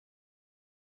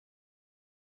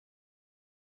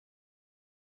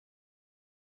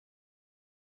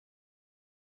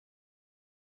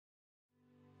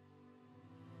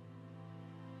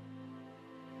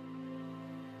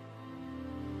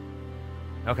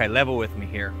Okay, level with me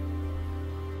here.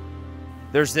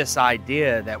 There's this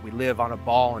idea that we live on a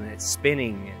ball and it's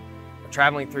spinning and we're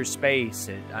traveling through space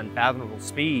at unfathomable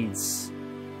speeds,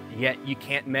 yet you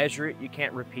can't measure it, you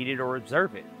can't repeat it or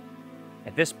observe it.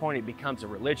 At this point, it becomes a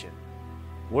religion.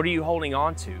 What are you holding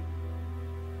on to?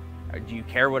 Do you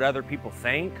care what other people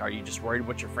think? Are you just worried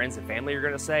what your friends and family are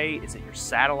gonna say? Is it your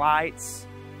satellites?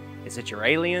 Is it your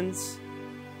aliens?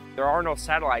 There are no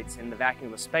satellites in the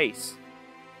vacuum of space.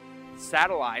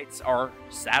 Satellites are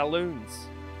satelloons.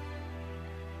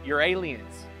 You're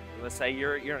aliens. Let's say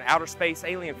you're an outer space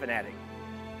alien fanatic.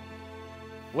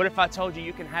 What if I told you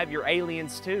you can have your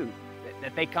aliens too?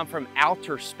 That they come from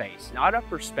outer space, not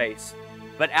upper space,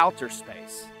 but outer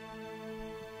space.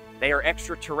 They are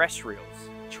extraterrestrials.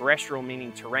 Terrestrial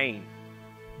meaning terrain,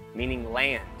 meaning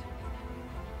land.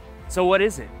 So what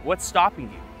is it? What's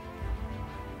stopping you?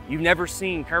 You've never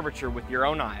seen curvature with your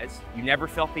own eyes. You never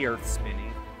felt the earth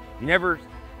spinning.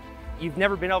 You've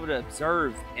never been able to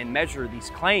observe and measure these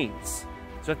claims.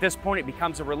 So at this point, it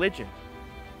becomes a religion.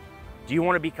 Do you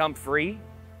want to become free?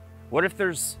 What if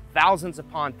there's thousands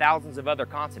upon thousands of other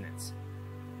continents?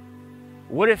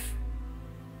 What if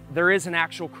there is an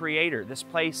actual creator? This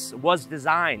place was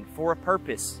designed for a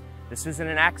purpose. This isn't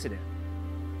an accident.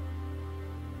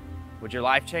 Would your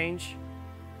life change?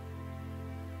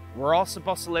 We're all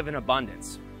supposed to live in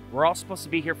abundance. We're all supposed to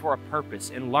be here for a purpose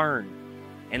and learn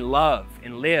and love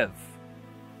and live.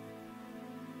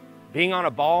 Being on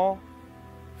a ball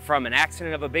from an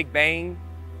accident of a big bang,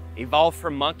 evolved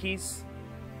from monkeys,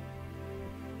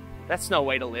 that's no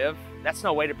way to live. That's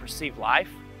no way to perceive life.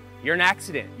 You're an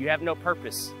accident. You have no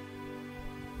purpose.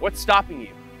 What's stopping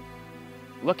you?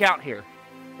 Look out here.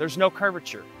 There's no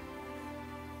curvature.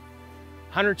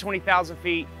 120,000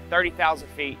 feet, 30,000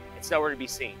 feet, it's nowhere to be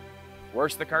seen.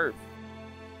 Where's the curve?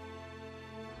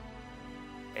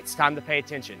 It's time to pay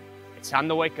attention. It's time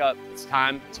to wake up. It's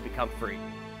time to become free.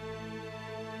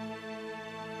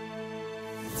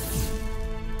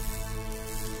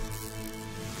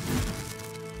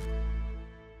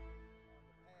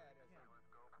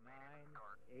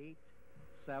 Eight,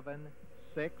 7,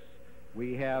 6.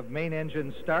 We have main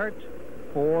engine start.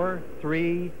 4,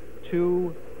 3,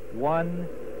 2, 1,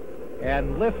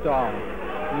 and liftoff.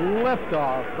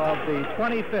 Liftoff of the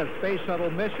 25th Space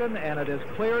Shuttle mission, and it has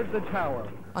cleared the tower.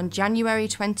 On January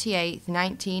 28,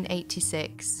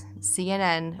 1986,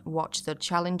 CNN watched the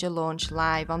Challenger launch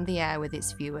live on the air with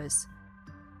its viewers.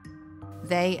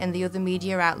 They and the other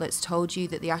media outlets told you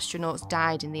that the astronauts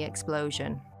died in the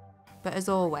explosion. But as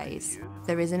always,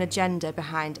 there is an agenda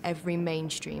behind every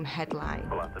mainstream headline.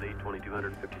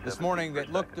 This morning,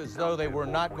 it looked as though they were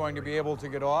not going to be able to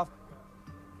get off.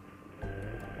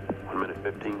 1 minute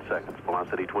 15 seconds.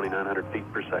 Velocity 2,900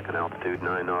 feet per second. Altitude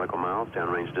 9 nautical miles.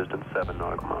 Downrange distance 7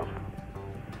 nautical miles.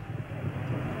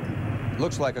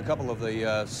 Looks like a couple of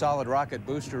the solid rocket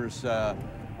boosters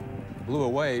blew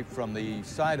away from the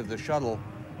side of the shuttle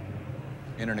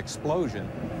in an explosion.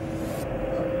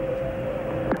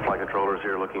 Flight controllers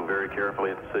here looking very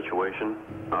carefully at the situation.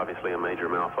 Obviously a major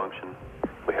malfunction.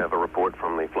 We have a report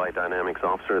from the flight dynamics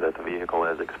officer that the vehicle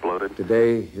has exploded.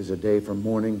 Today is a day for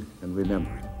mourning and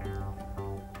remembering.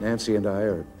 Nancy and I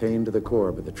are pained to the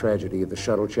core by the tragedy of the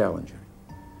Shuttle Challenger.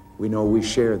 We know we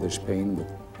share this pain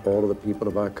with all of the people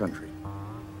of our country.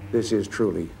 This is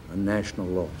truly a national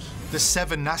loss. The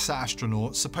 7 NASA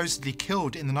astronauts supposedly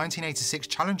killed in the 1986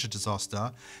 Challenger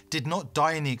disaster did not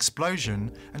die in the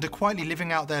explosion and are quietly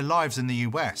living out their lives in the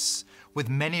US, with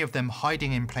many of them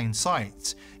hiding in plain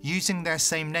sight, using their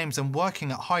same names and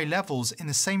working at high levels in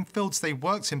the same fields they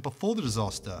worked in before the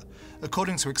disaster,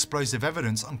 according to explosive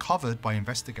evidence uncovered by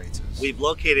investigators. We've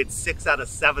located 6 out of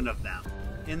 7 of them.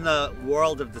 In the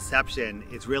world of deception,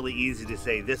 it's really easy to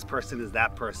say this person is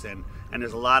that person, and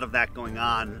there's a lot of that going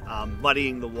on,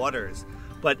 muddying the waters.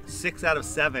 But 6 out of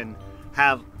 7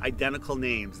 have identical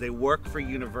names. They work for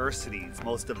universities,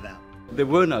 most of them. There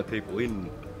were no people in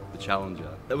the Challenger.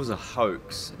 That was a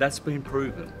hoax. That's been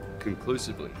proven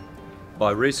conclusively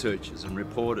by researchers and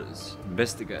reporters,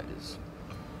 investigators,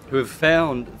 who have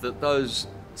found that those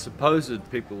supposed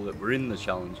people that were in the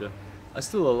Challenger are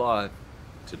still alive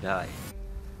today.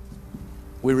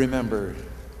 We remember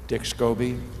Dick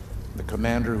Scobie, the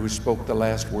commander who spoke the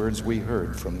last words we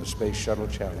heard from the Space Shuttle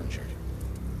Challenger.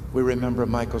 We remember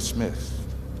Michael Smith.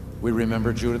 We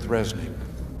remember Judith Resnick.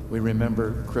 We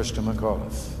remember Krista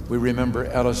McAuliffe. We remember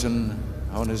Ellison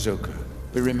Onizuka.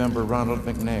 We remember Ronald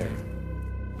McNair.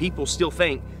 People still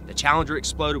think the Challenger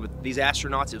exploded with these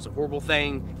astronauts. It was a horrible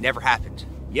thing. Never happened.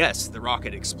 Yes, the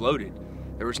rocket exploded.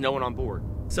 There was no one on board.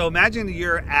 So imagine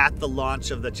you're at the launch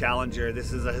of the Challenger.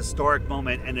 This is a historic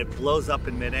moment and it blows up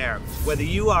in midair. Whether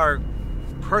you are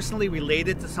personally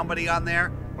related to somebody on there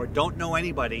or don't know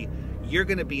anybody, you're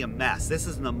gonna be a mess. This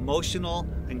is an emotional,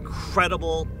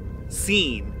 incredible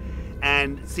scene.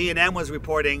 And CNN was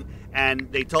reporting,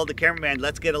 and they told the cameraman,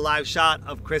 let's get a live shot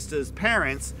of Krista's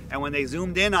parents. And when they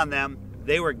zoomed in on them,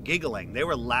 they were giggling, they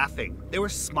were laughing, they were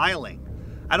smiling.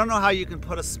 I don't know how you can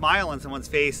put a smile on someone's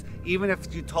face, even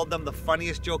if you told them the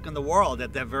funniest joke in the world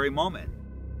at that very moment.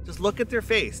 Just look at their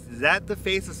face. Is that the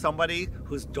face of somebody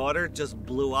whose daughter just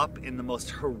blew up in the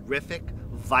most horrific,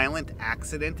 violent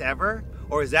accident ever?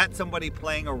 Or is that somebody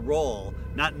playing a role,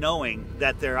 not knowing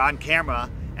that they're on camera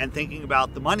and thinking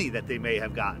about the money that they may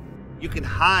have gotten? You can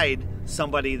hide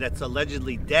somebody that's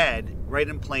allegedly dead right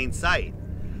in plain sight.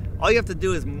 All you have to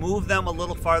do is move them a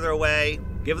little farther away,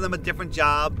 give them a different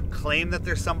job, claim that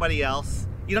they're somebody else.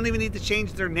 You don't even need to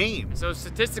change their name. So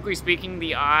statistically speaking,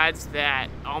 the odds that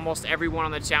almost everyone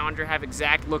on the Challenger have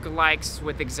exact lookalikes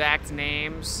with exact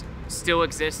names still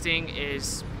existing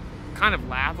is kind of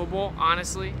laughable,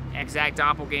 honestly. Exact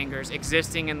doppelgangers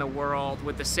existing in the world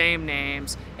with the same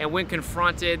names, and when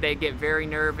confronted, they get very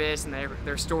nervous and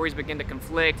their stories begin to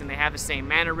conflict and they have the same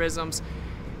mannerisms.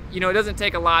 You know, it doesn't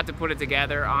take a lot to put it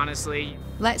together, honestly.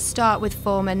 Let's start with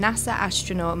former NASA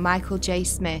astronaut Michael J.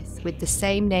 Smith, with the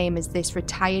same name as this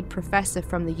retired professor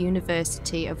from the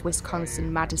University of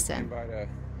Wisconsin-Madison.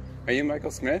 Are you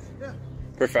Michael Smith? Yeah.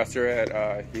 Professor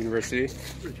at university?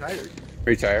 Retired.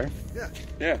 Retired? Yeah.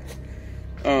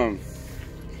 Yeah.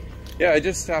 Yeah, I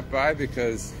just stopped by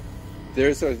because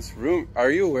there's this room.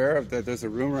 Are you aware of that? There's a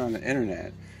rumor on the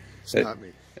internet. It's not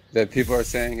me. That people are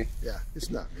saying. Yeah, it's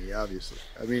not me, obviously.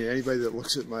 I mean, anybody that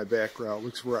looks at my background,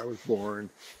 looks where I was born,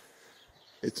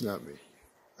 it's not me.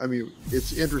 I mean,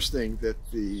 it's interesting that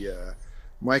the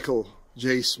Michael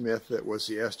J. Smith that was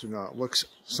the astronaut looks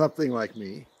something like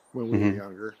me when we were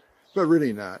younger, but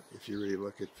really not if you really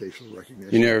look at facial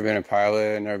recognition. You never been a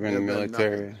pilot, never been in the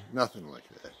military? Nothing like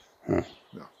that. Huh.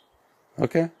 No.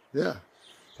 Okay. Yeah.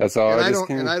 That's all.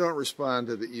 And I don't respond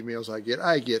to the emails I get.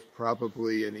 I get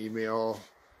probably an email,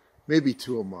 maybe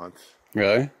 2 a month.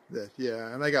 Really?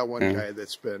 Yeah, and I got one guy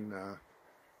that's been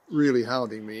really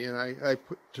hounding me, and I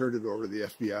turned it over to the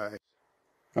FBI.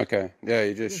 Okay. Yeah,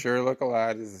 you just sure look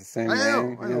alike. It's the same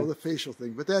name. I know the facial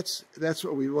thing, but that's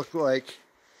what we looked like,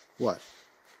 what,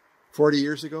 40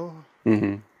 years ago?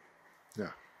 Mm-hmm. Yeah.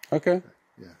 Okay.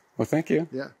 Yeah. Well, thank you.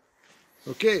 Yeah.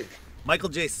 Okay. Michael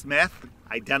J. Smith,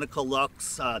 identical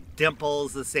looks,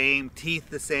 dimples the same,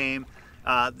 teeth the same.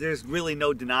 There's really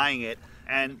no denying it.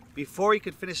 And before he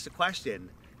could finish the question,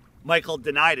 Michael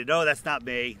denied it. Oh, that's not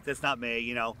me,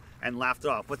 you know, and laughed it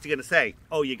off. What's he gonna say?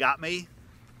 Oh, you got me?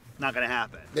 Not gonna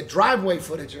happen. The driveway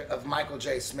footage of Michael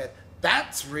J. Smith,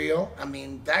 that's real. I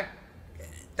mean,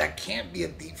 that can't be a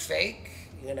deep fake,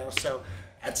 you know, so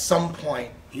at some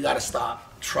point you gotta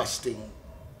stop trusting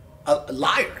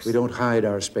liars. We don't hide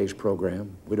our space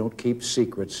program. We don't keep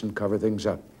secrets and cover things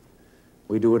up.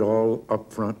 We do it all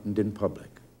up front and in public.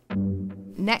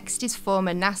 Next is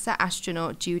former NASA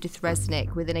astronaut Judith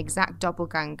Resnick with an exact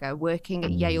doppelganger working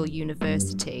at Yale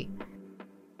University.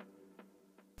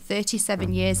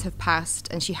 37 years have passed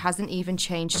and she hasn't even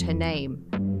changed her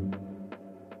name.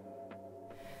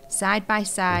 Side by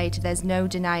side, there's no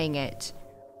denying it.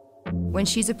 When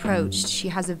she's approached, she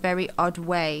has a very odd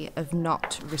way of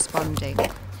not responding.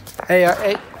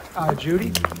 Hey,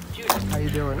 Judy? How you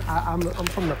doing? I'm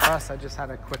from the press. I just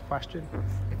had a quick question,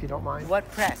 if you don't mind. What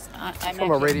press? I'm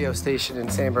from a radio station in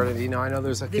San Bernardino. I know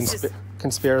there's a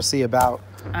conspiracy about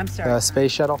the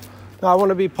space shuttle. No, I want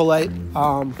to be polite.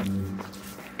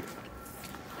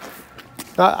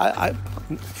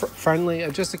 Friendly,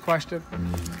 just a question.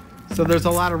 So there's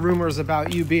a lot of rumors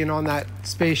about you being on that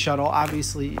space shuttle.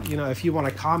 Obviously, you know, if you want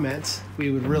to comment,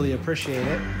 we would really appreciate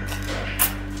it.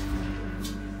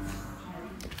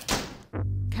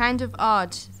 Kind of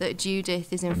odd that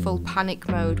Judith is in full panic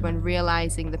mode when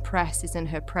realizing the press is in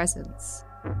her presence.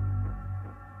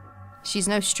 She's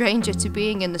no stranger to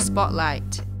being in the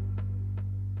spotlight.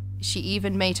 She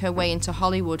even made her way into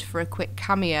Hollywood for a quick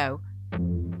cameo.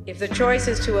 If the choice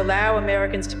is to allow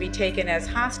Americans to be taken as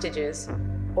hostages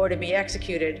or to be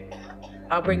executed,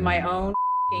 I'll bring my own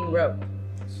rope.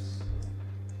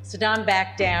 Saddam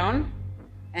backed down,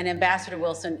 and Ambassador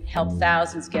Wilson helped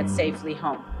thousands get safely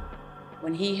home.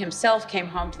 When he himself came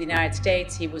home to the United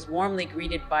States, he was warmly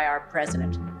greeted by our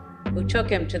president, who took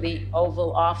him to the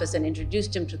Oval Office and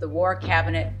introduced him to the War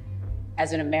Cabinet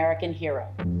as an American hero.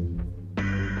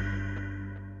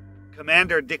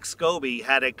 Commander Dick Scobie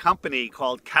had a company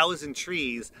called Cows and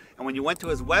Trees, and when you went to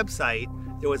his website,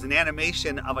 there was an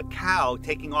animation of a cow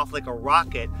taking off like a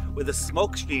rocket with a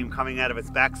smoke stream coming out of its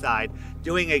backside,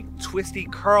 doing a twisty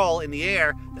curl in the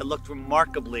air that looked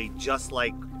remarkably just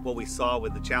like what we saw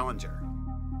with the Challenger.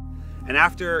 And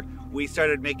after we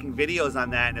started making videos on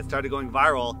that and it started going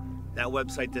viral, that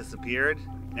website disappeared,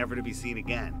 never to be seen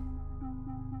again.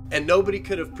 And nobody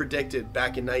could have predicted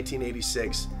back in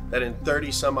 1986 that in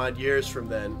 30 some odd years from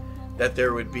then that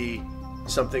there would be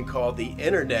something called the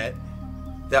internet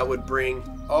that would bring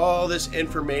all this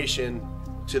information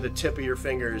to the tip of your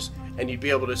fingers, and you'd be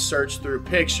able to search through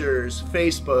pictures,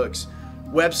 Facebooks,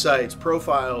 websites,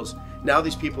 profiles. Now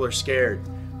these people are scared.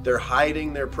 They're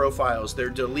hiding their profiles, they're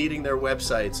deleting their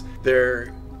websites,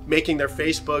 they're making their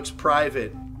Facebooks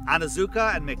private.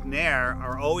 Onizuka and McNair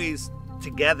are always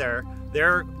together.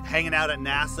 They're hanging out at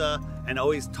NASA and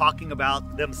always talking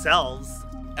about themselves.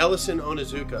 Ellison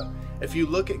Onizuka, if you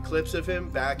look at clips of him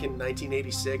back in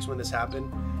 1986 when this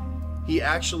happened, he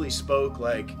actually spoke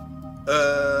like,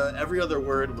 every other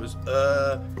word was,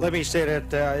 Let me say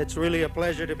that it's really a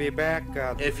pleasure to be back.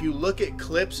 If you look at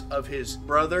clips of his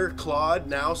brother, Claude,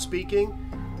 now speaking,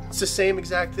 it's the same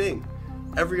exact thing.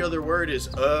 Every other word is,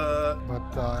 But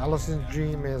Ellison's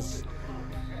dream is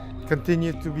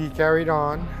continued to be carried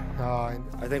on.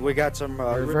 I think we got some...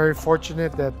 we're very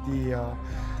fortunate that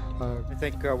I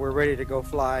think we're ready to go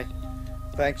fly.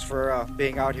 Thanks for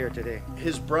being out here today.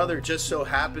 His brother just so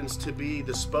happens to be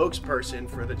the spokesperson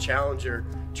for the Challenger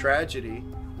tragedy.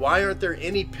 Why aren't there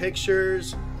any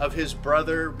pictures of his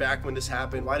brother back when this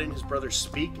happened? Why didn't his brother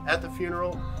speak at the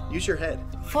funeral? Use your head.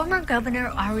 Former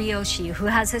Governor Ariyoshi, who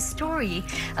has a story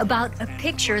about a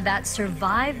picture that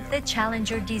survived the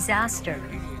Challenger disaster.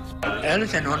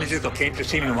 Ellison Onizuka came to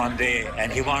see me one day,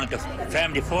 and he wanted a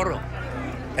family photo.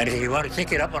 And he wanted to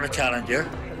take it up on a Challenger,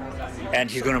 and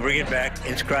he's going to bring it back,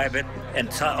 inscribe it, and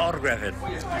autograph it.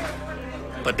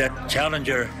 But that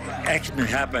Challenger accident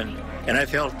happened, and I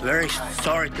felt very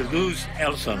sorry to lose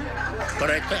Ellison.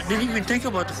 But I didn't even think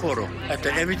about the photo. I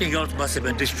thought everything else must have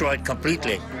been destroyed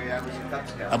completely.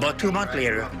 About 2 months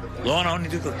later, Lorna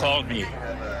Onizuka called me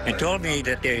and told me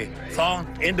that they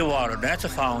found in the water, NASA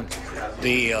found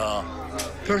the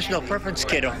personal preference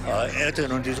kit of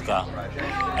Ellison Onizuka.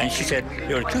 And she said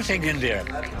there were 2 things in there.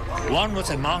 One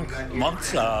was a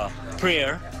monk's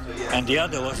prayer, and the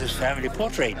other was his family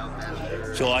portrait.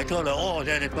 So I told her, oh,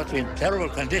 then it must be in terrible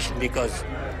condition because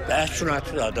the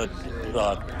astronauts,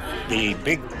 the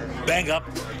big bang up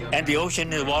and the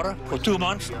ocean in the water for 2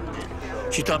 months.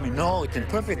 She told me, no, it's in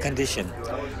perfect condition.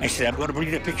 And she said, I'm going to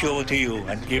bring the picture over to you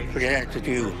and present it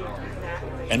to you.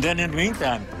 And then in the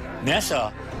meantime,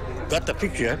 NASA got the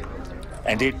picture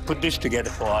and they put this together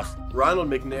for us. Ronald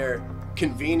McNair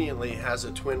conveniently has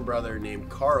a twin brother named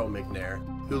Carl McNair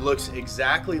who looks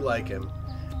exactly like him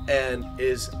and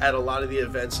is at a lot of the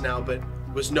events now, but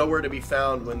was nowhere to be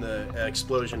found when the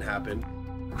explosion happened.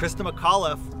 Krista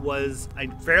McAuliffe was a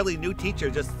fairly new teacher,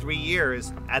 just 3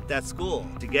 years at that school.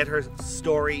 To get her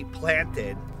story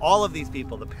planted, all of these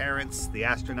people, the parents, the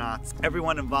astronauts,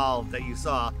 everyone involved that you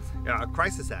saw, are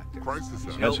crisis actors.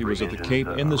 Essie was at the Cape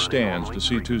in the stands to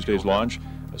see Tuesday's launch,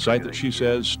 a sight that she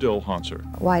says still haunts her.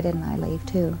 Why didn't I leave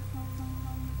too?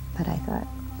 But I thought,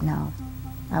 no,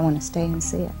 I want to stay and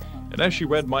see it. And as she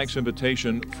read Mike's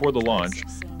invitation for the launch,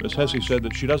 Miss Hesse said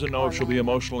that she doesn't know if she'll be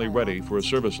emotionally ready for a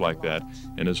service like that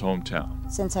in his hometown.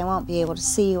 Since I won't be able to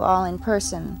see you all in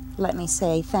person, let me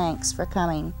say thanks for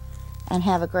coming and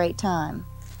have a great time.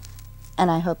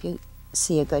 And I hope you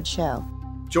see a good show.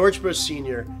 George Bush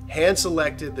Sr.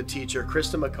 hand-selected the teacher,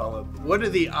 Krista McAuliffe. What are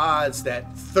the odds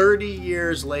that 30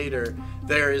 years later,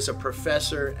 there is a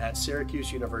professor at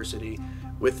Syracuse University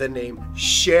with the name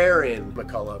Sharon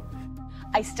McAuliffe?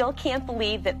 I still can't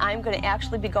believe that I'm going to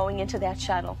actually be going into that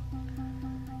shuttle.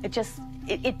 It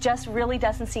just really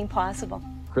doesn't seem possible.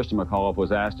 Krista McAuliffe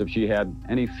was asked if she had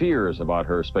any fears about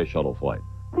her space shuttle flight.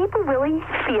 People really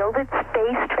feel that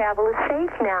space travel is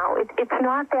safe now. It's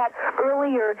not that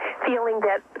earlier feeling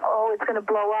that, oh, it's going to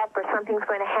blow up or something's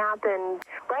going to happen.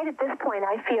 Right at this point,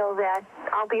 I feel that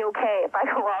I'll be okay if I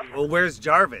go up. Well, where's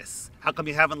Jarvis? How come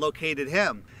you haven't located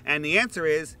him? And the answer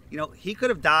is, he could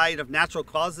have died of natural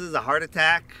causes, a heart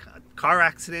attack, a car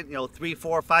accident, 3,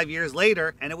 4, 5 years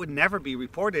later, and it would never be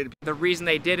reported. The reason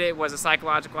they did it was a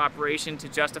psychological operation to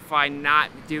justify not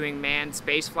doing manned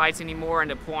space flights anymore and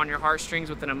to pull on your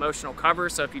heartstrings with an emotional cover.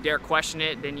 So if you dare question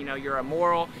it, then you're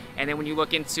immoral. And then when you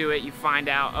look into it, you find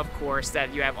out, of course,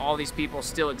 that you have all these people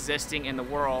still existing in the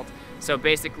world. So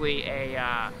basically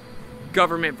a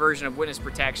government version of witness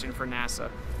protection for NASA.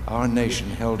 Our nation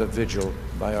held a vigil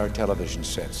by our television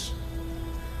sets.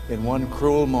 In one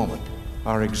cruel moment,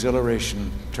 our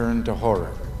exhilaration turned to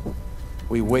horror.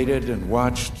 We waited and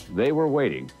watched. They were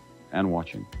waiting and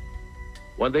watching.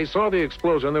 When they saw the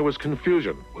explosion, there was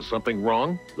confusion. Was something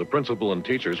wrong? The principal and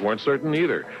teachers weren't certain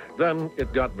either. Then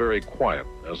it got very quiet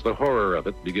as the horror of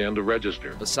it began to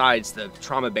register. Besides the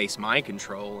trauma-based mind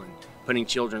control and putting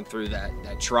children through that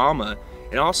trauma,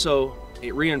 and also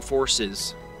it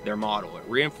reinforces their model. It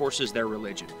reinforces their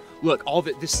religion. Look, all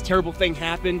this terrible thing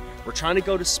happened. We're trying to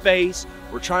go to space.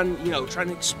 We're trying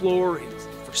to explore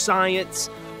for science.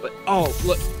 But oh,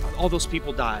 look, all those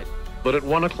people died. But at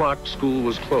 1 o'clock, school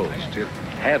was closed. It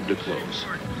had to close.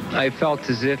 I felt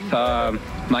as if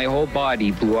my whole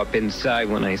body blew up inside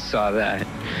when I saw that.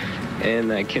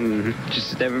 And I can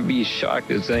just never be as shocked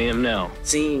as I am now.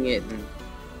 Seeing it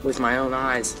with my own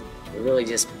eyes, it really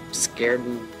just scared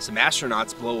me. Some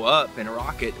astronauts blow up in a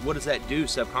rocket. What does that do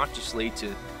subconsciously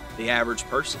to the average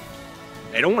person?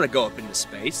 They don't want to go up into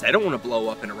space. They don't want to blow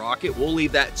up in a rocket. We'll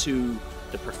leave that to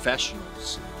the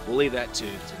professionals. We'll leave that to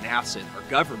NASA or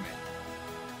government.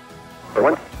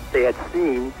 Once they had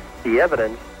seen the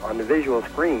evidence on the visual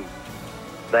screen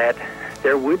that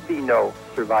there would be no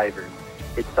survivors,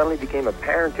 it suddenly became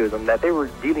apparent to them that they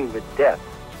were dealing with death.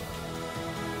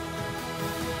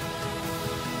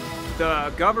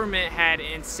 The government had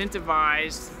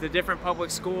incentivized the different public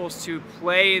schools to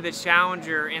play the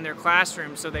Challenger in their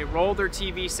classrooms. So they rolled their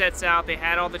TV sets out, they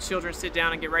had all the children sit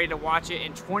down and get ready to watch it,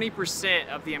 and 20%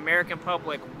 of the American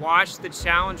public watched the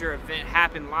Challenger event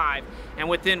happen live. And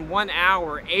within 1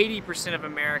 hour, 80% of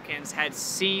Americans had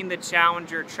seen the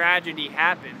Challenger tragedy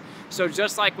happen. So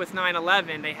just like with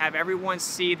 9/11, they have everyone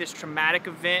see this traumatic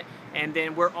event, and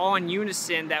then we're all in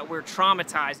unison that we're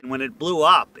traumatized. When it blew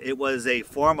up, it was a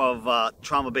form of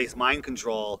trauma-based mind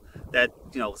control that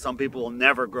some people will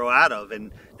never grow out of,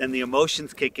 and then the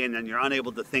emotions kick in and you're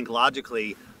unable to think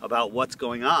logically about what's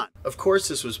going on. Of course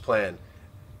this was planned.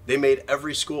 They made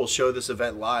every school show this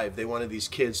event live. They wanted these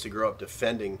kids to grow up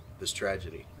defending this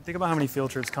tragedy. Think about how many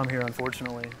field trips come here,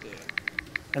 unfortunately.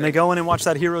 And they go in and watch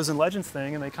that Heroes and Legends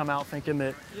thing, and they come out thinking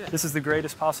that this is the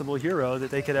greatest possible hero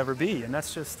that they could ever be. And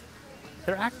that's just,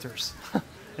 they're actors.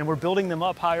 And we're building them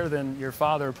up higher than your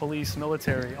father, police,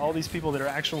 military, all these people that are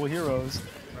actual heroes.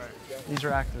 Right. These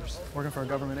are actors working for a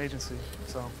government agency.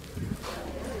 So.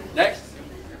 Next.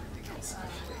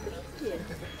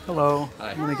 Hello.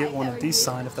 Hi. I'm going to get one of these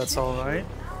signed if that's all right.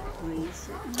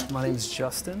 My name is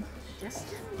Justin.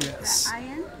 Justin? Yes.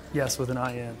 I-N? Yes, with an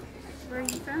I-N. Where are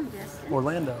you from, Justin?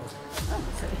 Orlando. Oh,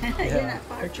 so you're not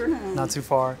far from home. Not too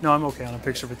far. No, I'm okay on a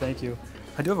picture, but thank you.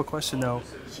 I do have a question though.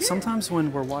 Sure. Sometimes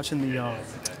when we're watching the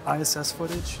ISS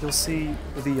footage, you'll see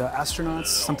the astronauts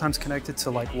sometimes connected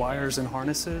to like wires and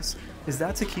harnesses. Is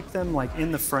that to keep them like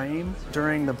in the frame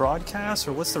during the broadcast,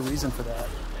 or what's the reason for that?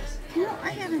 You know, I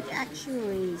haven't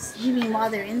actually. You mean while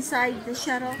they're inside the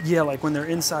shuttle? Yeah, like when they're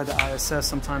inside the ISS,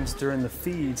 sometimes during the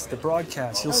feeds, the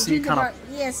broadcast, you'll see kind of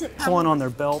pulling on their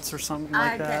belts or something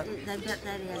like that. I bet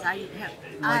that is.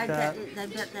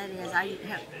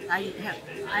 I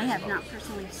have not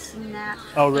personally seen that.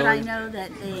 Oh, really? But I know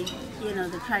that they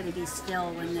try to be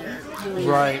still when they're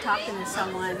doing talking to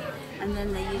someone, and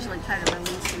then they usually try to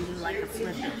release and do like a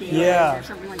flip at the end or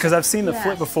something like because that. I've seen the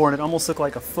flip before, and it almost looked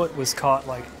like a foot was caught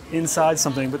like inside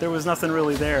something, but there was nothing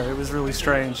really there. It was really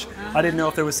strange. I didn't know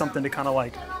if there was something to kind of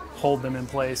like hold them in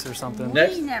place or something.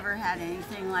 We never had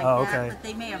anything like that, but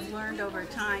they may have learned over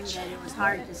time that it was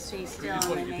hard to stay still, and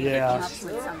they may have come up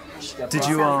with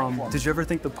something. Did you ever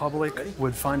think the public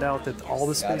would find out that all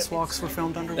the spacewalks were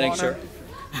filmed underwater? Thanks, sir.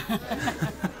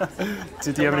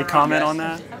 Did you have any comment on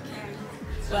that?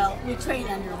 Well, we train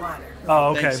underwater.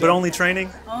 Oh, okay, but only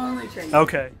training? Only training.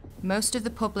 Okay. Most of the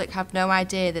public have no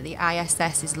idea that the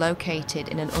ISS is located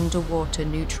in an underwater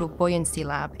neutral buoyancy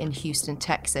lab in Houston,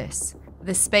 Texas.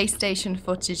 The space station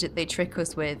footage that they trick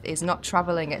us with is not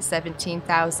travelling at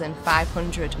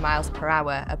 17,500 miles per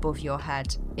hour above your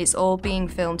head. It's all being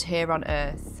filmed here on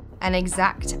Earth. An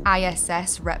exact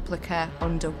ISS replica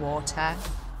underwater.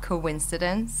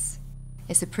 Coincidence?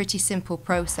 It's a pretty simple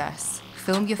process.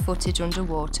 Film your footage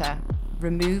underwater,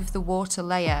 remove the water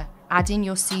layer, add in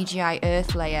your CGI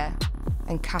Earth layer,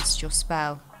 and cast your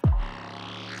spell.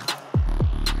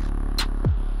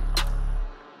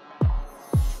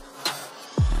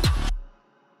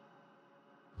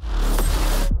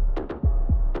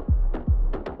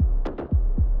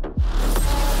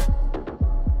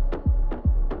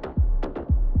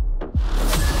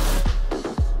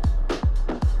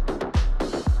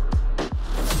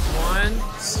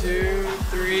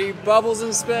 Bubbles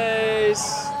in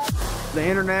space. The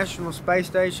International Space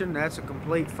Station, that's a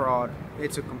complete fraud.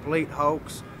 It's a complete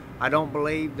hoax. I don't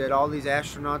believe that all these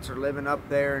astronauts are living up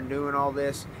there and doing all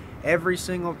this. Every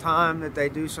single time that they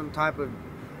do some type of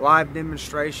live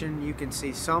demonstration, you can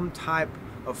see some type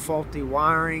of faulty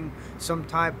wiring, some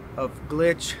type of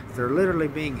glitch. They're literally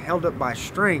being held up by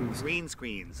strings. Green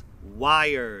screens,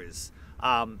 wires,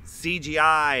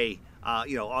 CGI,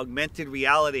 augmented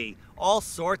reality, all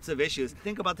sorts of issues.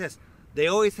 Think about this. They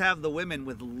always have the women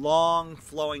with long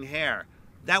flowing hair.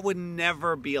 That would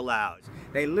never be allowed.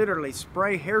 They literally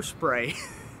spray hairspray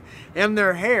in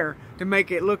their hair to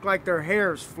make it look like their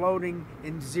hair is floating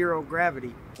in zero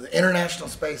gravity. The International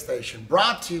Space Station,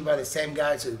 brought to you by the same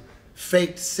guys who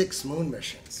faked 6 moon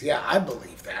missions. Yeah, I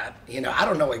believe that. I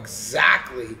don't know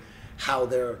exactly how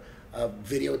they're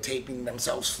videotaping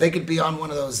themselves. They could be on one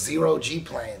of those zero-G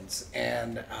planes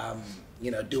and,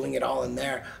 doing it all in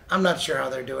there. I'm not sure how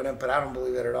they're doing it, but I don't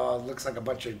believe it at all. It looks like a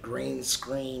bunch of green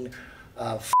screen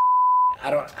I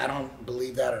don't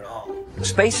believe that at all. The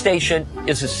space station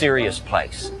is a serious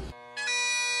place.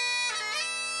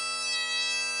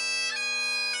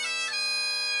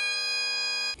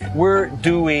 We're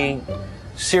doing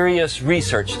serious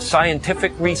research,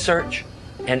 scientific research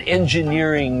and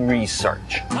engineering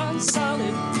research. On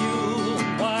solid fuel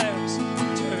wires,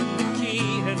 turn the key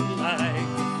and light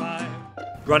the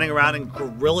fire. Running around in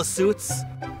gorilla suits,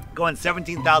 going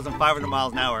 17,500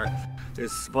 miles an hour.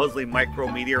 There's supposedly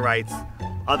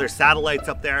micrometeorites, other satellites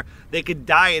up there. They could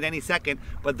die at any second,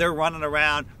 but they're running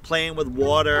around playing with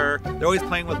water. They're always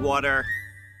playing with water,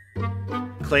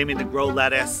 claiming to grow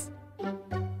lettuce.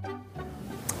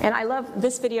 And I love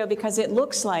this video because it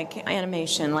looks like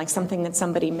animation, like something that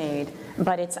somebody made,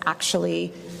 but it's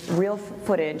actually real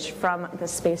footage from the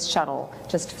space shuttle,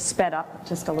 just sped up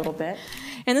just a little bit.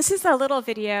 And this is a little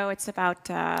video. It's about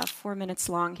 4 minutes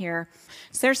long here.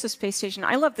 So there's the space station.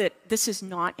 I love that this is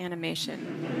not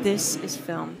animation. This is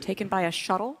film taken by a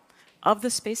shuttle of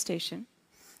the space station.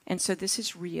 And so this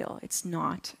is real. It's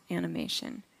not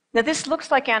animation. Now this looks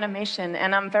like animation,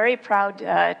 and I'm very proud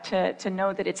to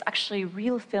know that it's actually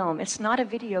real film. It's not a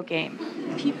video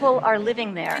game. People are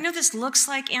living there. I know this looks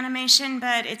like animation,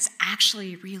 but it's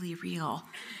actually really real.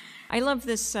 I love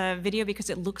this video because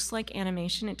it looks like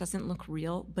animation. It doesn't look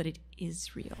real, but it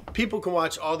is real. People can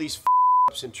watch all these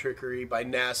ups and trickery by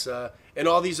NASA and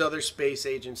all these other space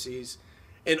agencies,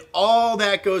 and all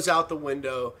that goes out the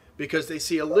window because they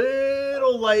see a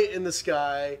little light in the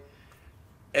sky,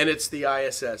 and it's the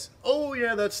ISS. Oh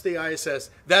yeah, that's the ISS.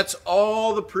 That's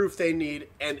all the proof they need,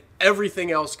 and everything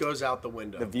else goes out the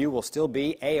window. The view will still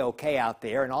be A-OK out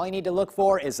there, and all you need to look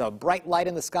for is a bright light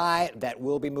in the sky that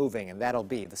will be moving, and that'll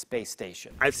be the space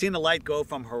station. I've seen the light go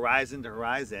from horizon to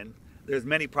horizon. There's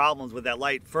many problems with that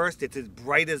light. First, it's as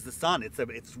bright as the sun.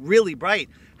 It's really bright.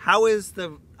 How is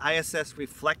the ISS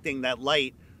reflecting that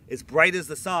light as bright as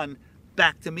the sun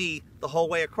back to me the whole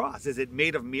way across? Is it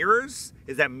made of mirrors?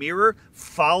 Is that mirror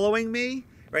following me?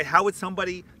 Right? How would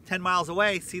somebody 10 miles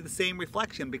away see the same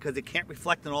reflection, because it can't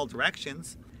reflect in all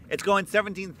directions? It's going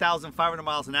 17,500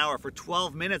 miles an hour. For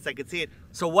 12 minutes I could see it.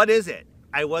 So what is it?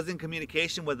 I was in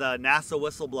communication with a NASA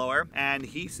whistleblower, and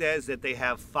he says that they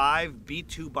have 5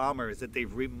 B-2 bombers that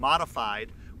they've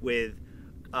modified with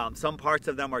some parts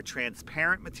of them are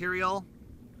transparent material,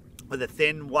 with a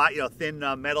thin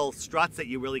metal struts that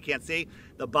you really can't see.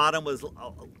 The bottom was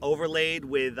overlaid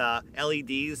with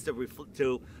LEDs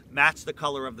to match the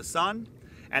color of the sun,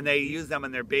 and they use them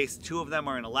in their base. 2 of them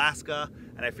are in Alaska,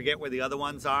 and I forget where the other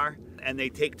ones are, and they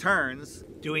take turns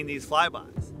doing these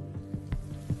flybys.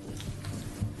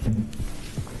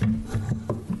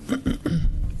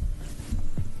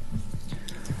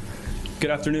 Good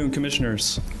afternoon,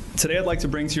 Commissioners. Today I'd like to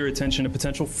bring to your attention a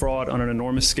potential fraud on an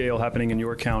enormous scale happening in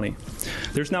York County.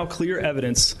 There's now clear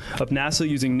evidence of NASA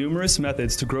using numerous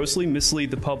methods to grossly mislead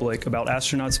the public about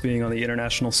astronauts being on the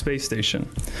International Space Station.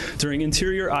 During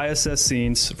interior ISS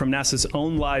scenes from NASA's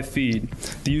own live feed,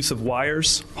 the use of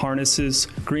wires, harnesses,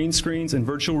 green screens, and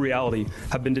virtual reality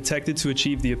have been detected to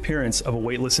achieve the appearance of a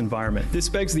weightless environment. This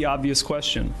begs the obvious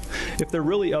question. If they're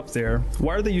really up there,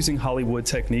 why are they using Hollywood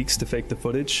techniques to fake the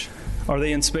footage? Are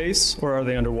they in space or are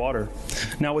they underwater?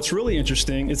 Now, what's really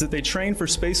interesting is that they train for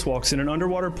spacewalks in an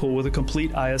underwater pool with a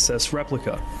complete ISS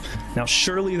replica. Now,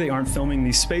 surely they aren't filming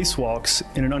these spacewalks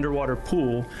in an underwater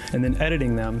pool and then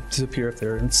editing them to appear if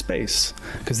they're in space,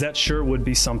 because that sure would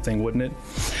be something, wouldn't it?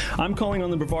 I'm calling on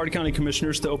the Brevard County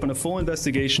Commissioners to open a full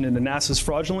investigation into NASA's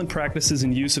fraudulent practices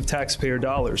and use of taxpayer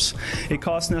dollars. It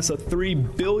costs NASA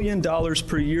 $3 billion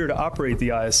per year to operate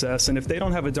the ISS, and if they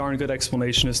don't have a darn good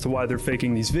explanation as to why they're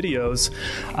faking these videos,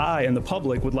 I and the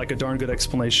public would like a darn good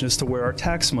explanation as to where our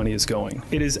tax money is going.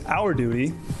 It is our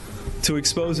duty to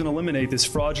expose and eliminate this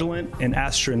fraudulent and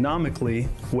astronomically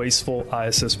wasteful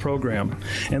ISS program.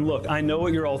 And look, I know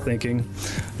what you're all thinking.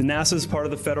 The NASA is part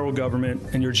of the federal government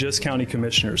and you're just county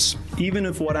commissioners. Even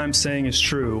if what I'm saying is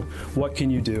true, what can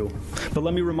you do? But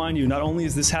let me remind you, not only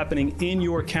is this happening in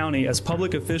your county, as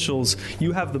public officials,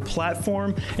 you have the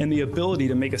platform and the ability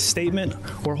to make a statement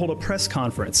or hold a press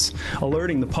conference,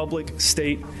 alerting the public,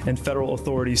 state, and federal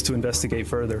authorities to investigate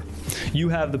further. You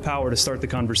have the power to start the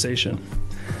conversation.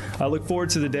 I look forward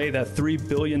to the day that $3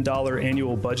 billion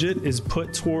annual budget is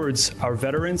put towards our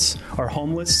veterans, our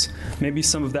homeless, maybe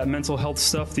some of that mental health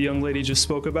stuff the young lady just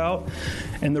spoke about,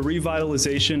 and the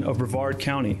revitalization of Brevard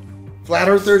County. Flat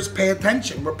Earthers pay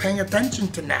attention. We're paying attention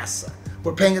to NASA.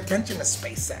 We're paying attention to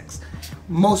SpaceX.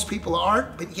 Most people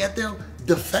aren't, but yet they'll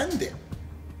defend it.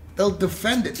 They'll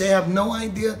defend it. They have no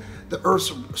idea the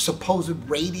Earth's supposed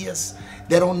radius.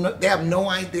 They have no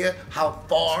idea how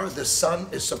far the sun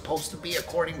is supposed to be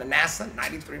according to NASA,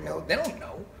 93 million. They don't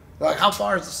know. Like, how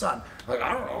far is the sun? Like,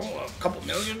 I don't know, a couple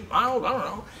million miles, I don't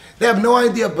know. They have no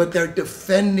idea, but they're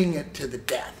defending it to the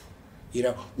death. You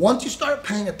know, once you start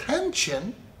paying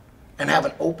attention and have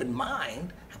an open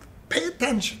mind, pay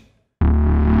attention.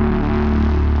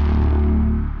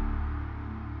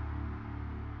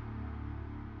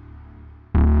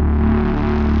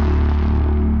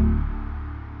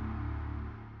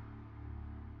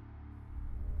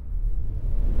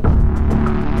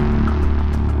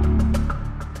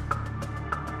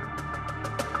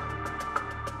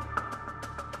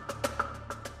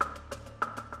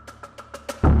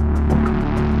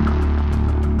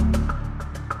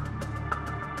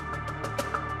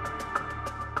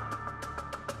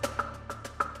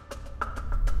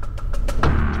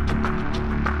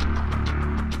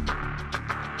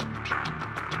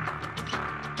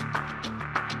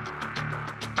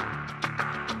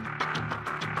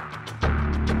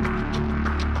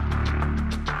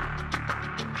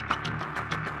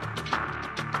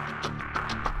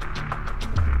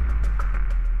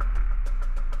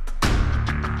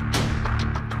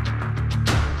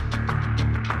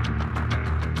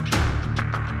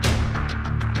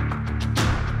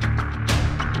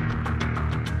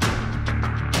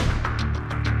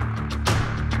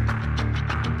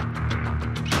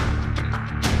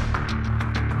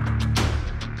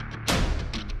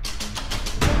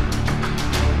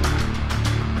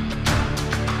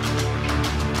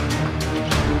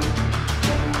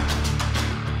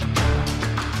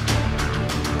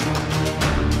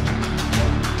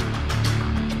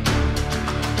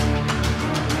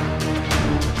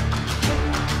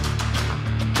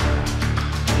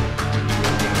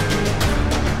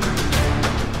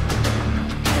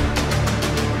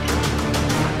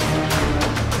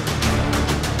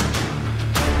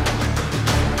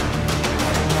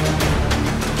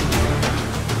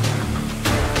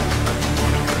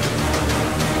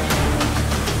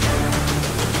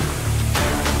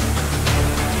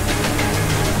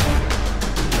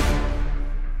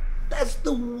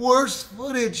 Worst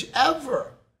footage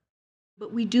ever.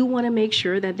 But we do want to make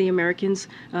sure that the American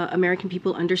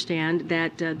people understand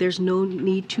that there's no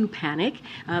need to panic.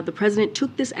 The president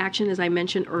took this action, as I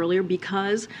mentioned earlier,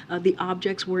 because the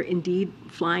objects were indeed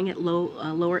flying at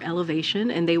lower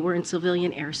elevation and they were in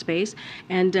civilian airspace,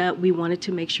 and we wanted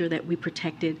to make sure that we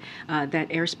protected that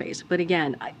airspace. But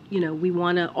again, we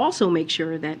want to also make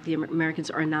sure that the Americans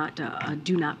are not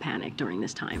do not panic during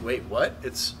this time. Wait, what?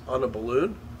 It's on a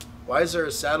balloon? Why is there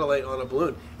a satellite on a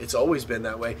balloon? It's always been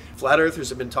that way. Flat Earthers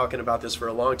have been talking about this for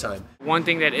a long time. One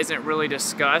thing that isn't really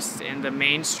discussed in the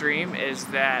mainstream is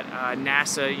that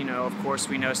NASA, of course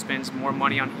we know, spends more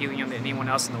money on helium than anyone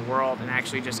else in the world, and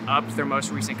actually just upped their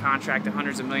most recent contract to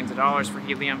hundreds of millions of dollars for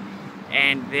helium.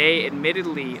 And they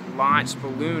admittedly launched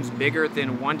balloons bigger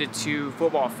than 1 to 2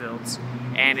 football fields.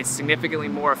 And it's significantly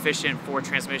more efficient for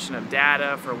transmission of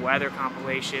data, for weather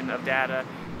compilation of data.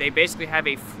 They basically have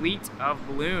a fleet of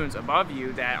balloons above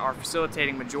you that are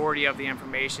facilitating majority of the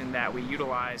information that we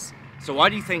utilize. So why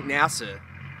do you think NASA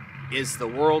is the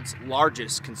world's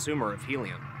largest consumer of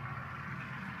helium?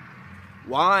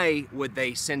 Why would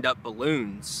they send up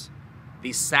balloons,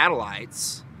 these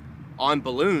satellites, on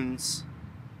balloons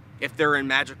if they're in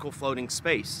magical floating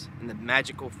space, in the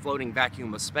magical floating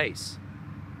vacuum of space?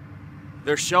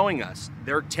 They're showing us,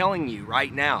 they're telling you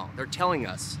right now, they're telling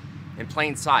us in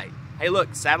plain sight, hey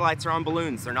look, satellites are on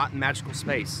balloons, they're not in magical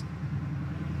space.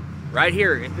 Right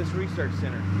here at this research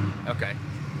center. Okay,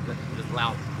 this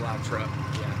loud truck,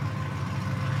 yeah.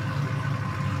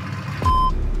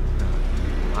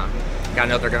 I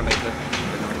know they're gonna make the noise.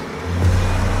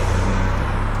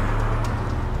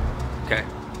 Okay.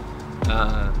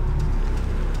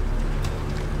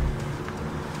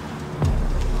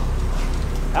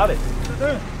 Howdy.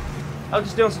 I was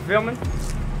just doing some filming.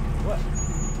 What?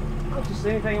 Oh, just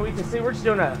anything we can see. We're just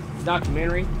doing a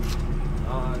documentary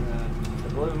on the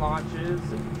balloon launches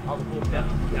and all the cool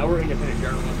stuff. Yeah, we're independent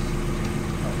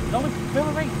journalists. Don't we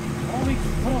film me?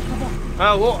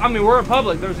 Oh, well, I mean, we're in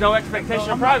public. There's no expectation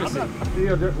of privacy.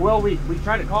 Well, we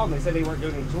tried to call them. They said they weren't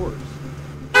doing any tours.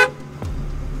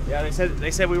 Yeah,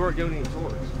 they said we weren't doing any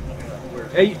tours.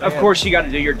 Hey, of course, you got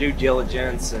to do your due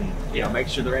diligence and make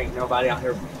sure there ain't nobody out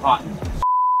here potting.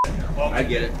 Well, I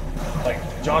get it.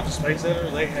 Like Johnson Space Center,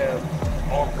 they have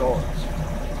armed guards.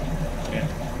 Yeah,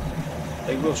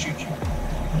 they will shoot you.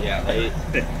 Yeah,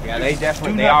 they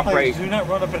definitely operate. Do not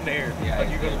run up in the air. Yeah, like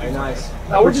you're gonna very do nice.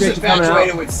 No, we're just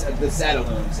infatuated with the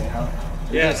Saddleloons,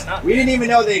 Yeah, we didn't even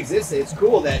know they existed. It's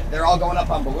cool that they're all going up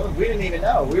on balloons. We didn't even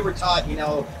know. We were taught,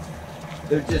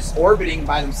 they're just orbiting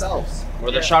by themselves.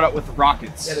 Or they're shot up with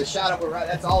rockets. Yeah, they're shot up with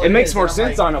rockets. That's all. It makes more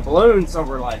sense on a balloon, so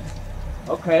we're like,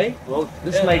 okay, well,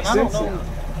 this makes sense now.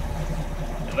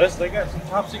 Unless they got some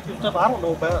top secret stuff I don't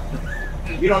know about.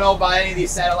 You don't know about any of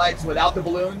these satellites without the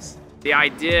balloons? The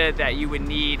idea that you would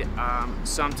need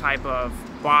some type of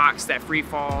box that free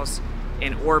falls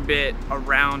in orbit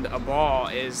around a ball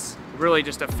is really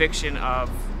just a fiction of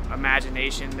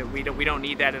imagination. That we don't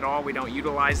need that at all. We don't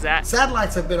utilize that.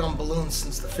 Satellites have been on balloons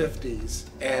since the 50s,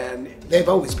 and they've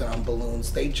always been on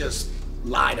balloons. They just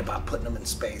lied about putting them in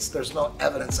space. There's no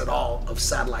evidence at all of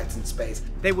satellites in space.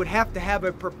 They would have to have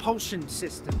a propulsion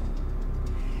system.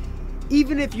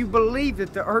 Even if you believe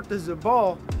that the Earth is a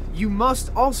ball, you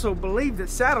must also believe that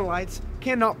satellites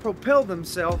cannot propel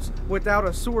themselves without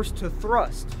a source to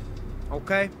thrust.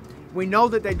 Okay? We know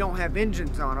that they don't have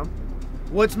engines on them.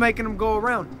 What's making them go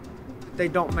around? They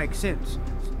don't make sense.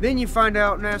 Then you find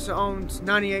out NASA owns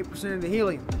 98% of the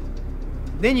helium.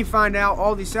 Then you find out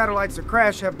all these satellites that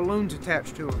crash have balloons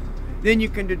attached to them. Then you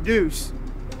can deduce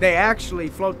they actually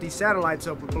float these satellites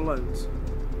up with balloons.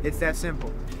 It's that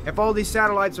simple. If all these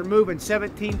satellites are moving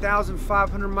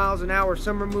 17,500 miles an hour,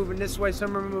 some are moving this way,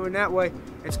 some are moving that way,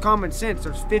 it's common sense.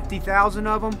 There's 50,000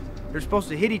 of them. They're supposed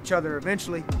to hit each other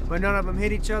eventually, but none of them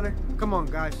hit each other. Come on,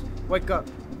 guys, wake up.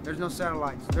 There's no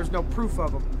satellites. There's no proof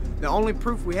of them. The only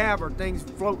proof we have are things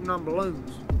floating on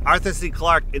balloons. Arthur C.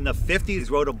 Clarke in the 50s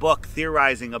wrote a book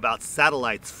theorizing about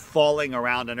satellites falling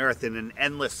around on Earth in an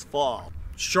endless fall.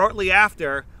 Shortly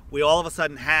after, we all of a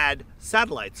sudden had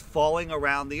satellites falling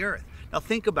around the Earth. Now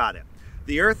think about it.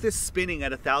 The Earth is spinning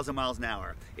at 1,000 miles an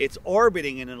hour. It's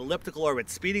orbiting in an elliptical orbit,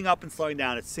 speeding up and slowing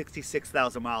down at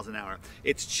 66,000 miles an hour.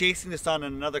 It's chasing the sun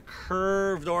in another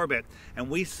curved orbit, and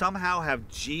we somehow have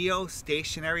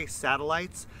geostationary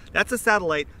satellites. That's a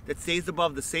satellite that stays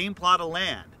above the same plot of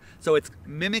land. So it's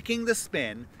mimicking the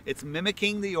spin, it's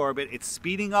mimicking the orbit, it's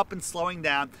speeding up and slowing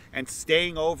down and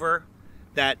staying over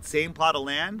that same plot of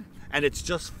land, and it's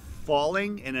just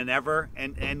falling in an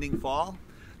ever-ending fall.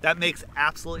 That makes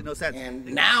absolutely no sense. And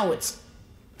now it's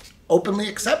openly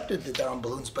accepted that they're on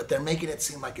balloons, but they're making it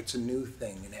seem like it's a new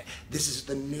thing. And this is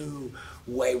the new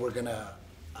way we're gonna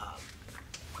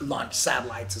launch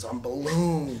satellites, is on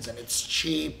balloons, and it's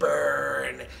cheaper,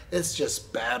 and it's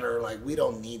just better. Like, we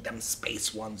don't need them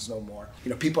space ones no more.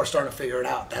 People are starting to figure it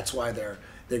out. That's why they're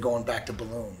going back to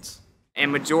balloons.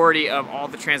 And majority of all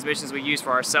the transmissions we use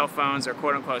for our cell phones or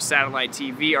quote-unquote satellite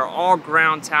TV are all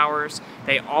ground towers.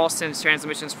 They all send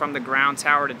transmissions from the ground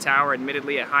tower to tower,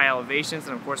 admittedly at high elevations.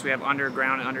 And of course we have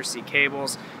underground and undersea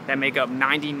cables that make up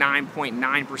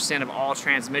 99.9% of all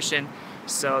transmission.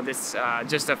 So this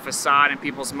just a facade in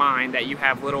people's mind that you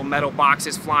have little metal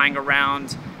boxes flying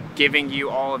around giving you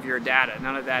all of your data.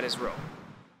 None of that is real.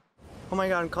 Oh my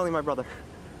God, I'm calling my brother.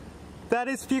 That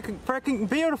is freaking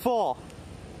beautiful.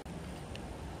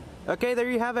 Okay, there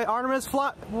you have it. Artemis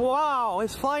fly. Wow,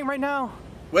 it's flying right now.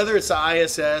 Whether it's the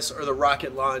ISS or the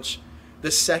rocket launch, the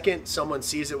second someone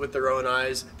sees it with their own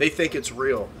eyes, they think it's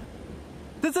real.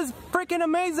 This is freaking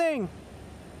amazing.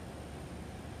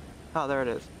 Oh, there it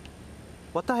is.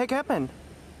 What the heck happened?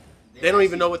 They don't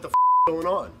even know what the f is going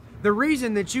on. The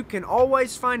reason that you can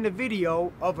always find a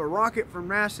video of a rocket from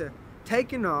NASA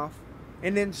taking off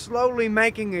and then slowly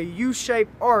making a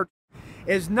U-shaped arc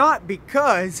is not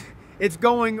because it's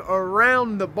going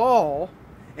around the ball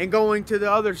and going to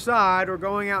the other side or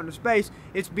going out into space.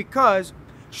 It's because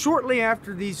shortly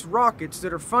after these rockets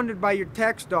that are funded by your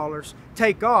tax dollars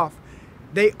take off,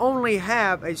 they only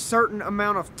have a certain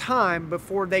amount of time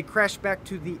before they crash back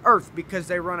to the Earth because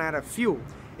they run out of fuel.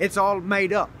 It's all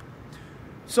made up.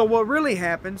 So what really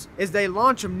happens is they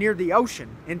launch them near the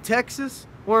ocean in Texas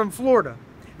or in Florida.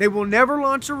 They will never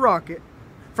launch a rocket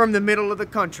from the middle of the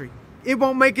country. It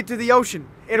won't make it to the ocean.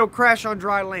 It'll crash on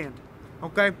dry land.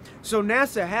 Okay? So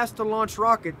NASA has to launch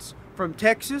rockets from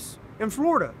Texas in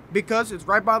Florida because it's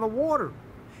right by the water.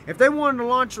 If they wanted to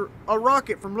launch a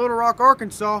rocket from Little Rock,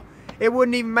 Arkansas, it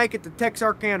wouldn't even make it to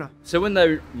Texarkana. So when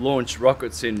they launch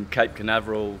rockets in Cape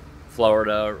Canaveral,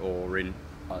 Florida, or in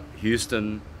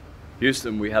Houston,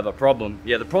 we have a problem.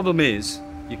 Yeah, the problem is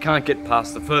you can't get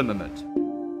past the firmament.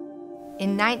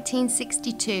 In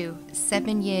 1962,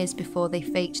 7 years before they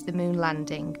faked the moon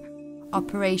landing,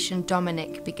 Operation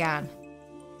Dominic began.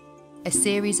 A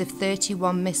series of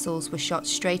 31 missiles were shot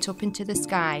straight up into the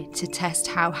sky to test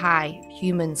how high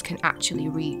humans can actually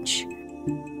reach.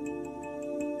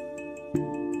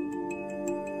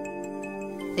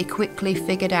 They quickly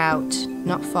figured out,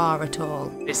 not far at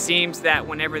all. It seems that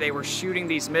whenever they were shooting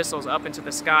these missiles up into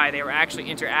the sky, they were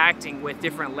actually interacting with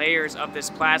different layers of this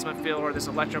plasma field or this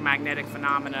electromagnetic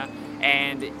phenomena,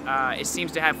 and it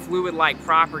seems to have fluid-like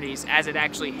properties. As it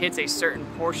actually hits a certain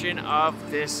portion of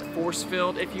this force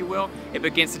field, if you will, it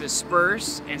begins to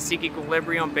disperse and seek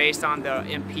equilibrium based on the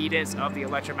impedance of the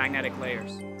electromagnetic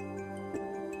layers.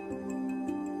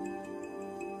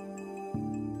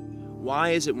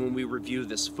 Why is it when we review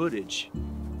this footage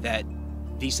that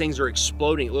these things are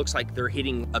exploding? It looks like they're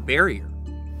hitting a barrier.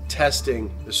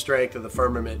 Testing the strength of the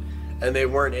firmament, and they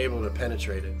weren't able to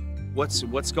penetrate it.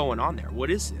 What's going on there?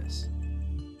 What is this?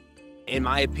 In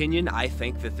my opinion, I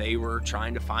think that they were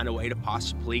trying to find a way to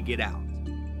possibly get out.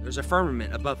 There's a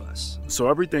firmament above us. So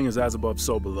everything is as above,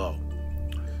 so below.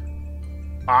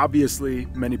 Obviously,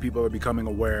 many people are becoming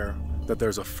aware that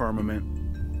there's a firmament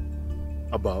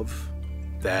above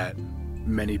that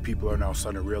many people are now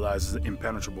starting to realize is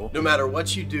impenetrable. No matter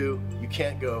what you do, you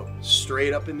can't go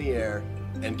straight up in the air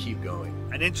and keep going.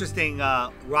 An interesting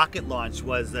rocket launch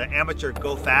was the amateur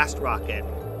Go Fast rocket.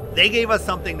 They gave us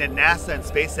something that NASA and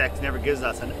SpaceX never gives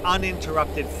us, an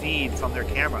uninterrupted feed from their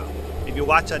camera. If you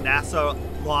watch a NASA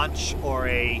launch or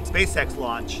a SpaceX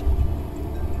launch,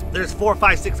 there's 4,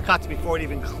 5, 6 cuts before it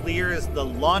even clears the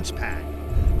launch pad.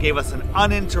 Gave us an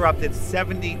uninterrupted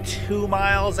 72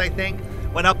 miles, I think.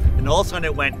 Went up, and all of a sudden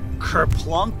it went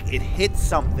kerplunk, it hit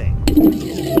something.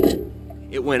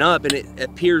 It went up, and it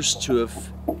appears to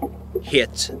have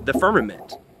hit the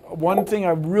firmament. One thing I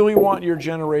really want your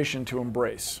generation to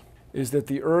embrace is that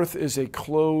the Earth is a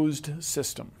closed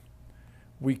system.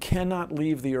 We cannot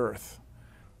leave the Earth.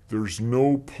 There's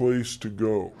no place to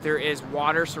go. There is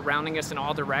water surrounding us in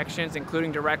all directions,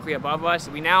 including directly above us.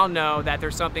 We now know that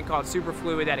there's something called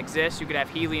superfluid that exists. You could have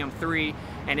helium-3,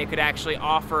 and it could actually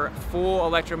offer full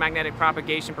electromagnetic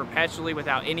propagation perpetually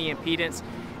without any impedance.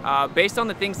 Based on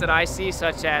the things that I see,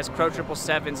 such as Crow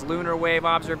 777's lunar wave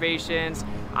observations,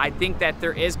 I think that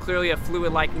there is clearly a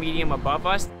fluid-like medium above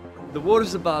us. The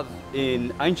waters above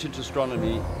in ancient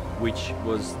astronomy, which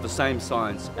was the same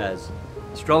science as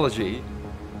astrology,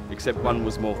 except one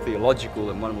was more theological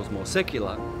and one was more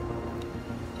secular,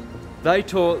 they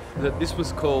taught that this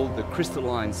was called the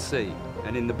crystalline sea.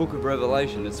 And in the book of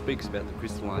Revelation, it speaks about the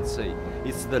crystalline sea.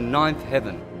 It's the 9th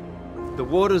heaven. The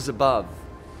waters above,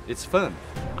 it's firm.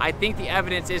 I think the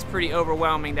evidence is pretty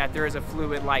overwhelming that there is a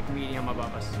fluid-like medium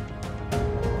above us.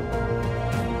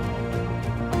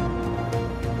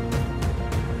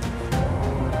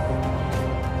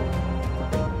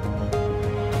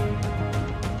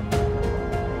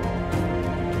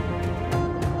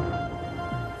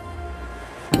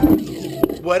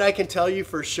 What I can tell you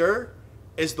for sure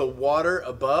is the water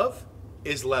above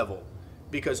is level,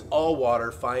 because all water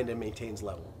finds and maintains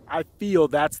level. I feel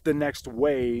that's the next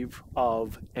wave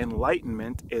of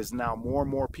enlightenment, is now more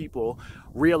and more people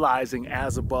realizing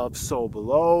as above, so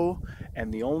below.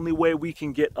 And the only way we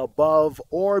can get above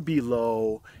or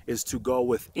below is to go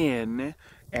within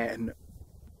and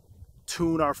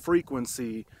tune our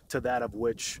frequency to that of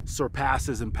which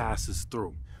surpasses and passes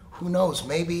through. Who knows,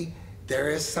 maybe there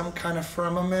is some kind of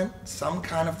firmament,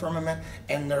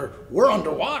 and we're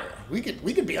underwater. We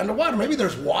could be underwater. Maybe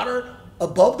there's water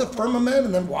above the firmament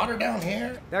and then water down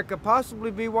here. That could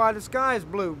possibly be why the sky is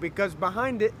blue, because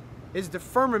behind it is the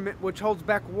firmament which holds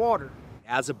back water.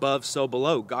 As above, so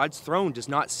below. God's throne does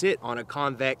not sit on a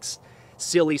convex,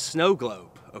 silly snow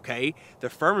globe, okay? The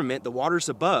firmament, the waters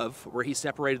above, where he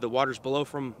separated the waters below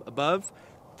from above,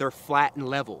 they're flat and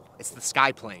level. It's the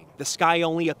sky plane. The sky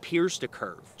only appears to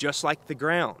curve, just like the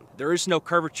ground. There is no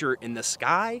curvature in the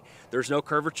sky. There's no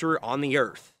curvature on the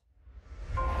earth.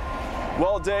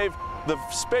 Well, Dave, the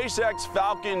SpaceX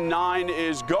Falcon 9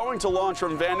 is going to launch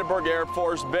from Vandenberg Air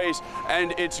Force Base,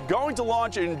 and it's going to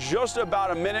launch in just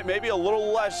about a minute, maybe a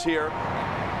little less here.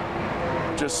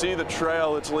 Just see the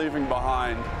trail it's leaving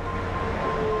behind.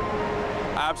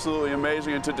 Absolutely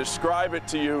amazing, and to describe it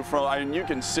to you from, I mean, you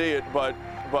can see it, but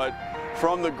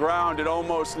from the ground, it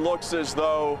almost looks as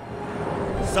though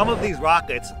Some of these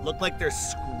rockets look like they're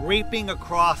scraping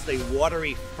across a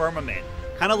watery firmament,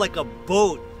 kind of like a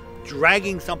boat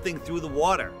dragging something through the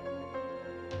water.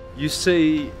 You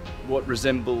see what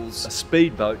resembles a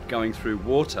speedboat going through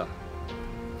water.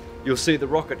 You'll see the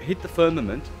rocket hit the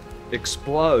firmament,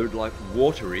 explode like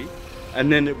watery,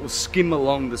 and then it will skim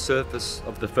along the surface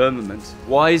of the firmament.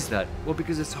 Why is that? Well,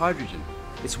 because it's hydrogen,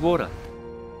 it's water.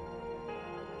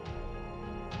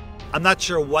 I'm not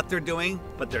sure what they're doing,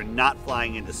 but they're not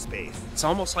flying into space. It's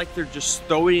almost like they're just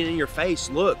throwing it in your face.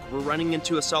 Look, we're running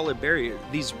into a solid barrier.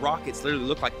 These rockets literally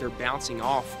look like they're bouncing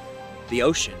off the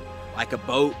ocean, like a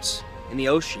boat in the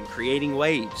ocean, creating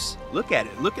waves. Look at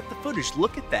it, look at the footage,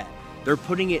 look at that. They're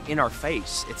putting it in our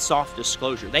face. It's soft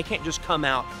disclosure. They can't just come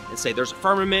out and say there's a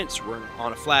firmament, we're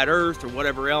on a flat earth or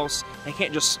whatever else. They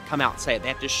can't just come out and say it. They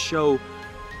have to show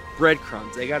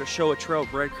breadcrumbs. They gotta show a trail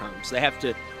of breadcrumbs. They have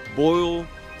to boil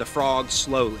the frog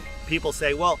slowly. People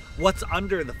say, well, what's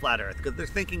under the flat earth? Because they're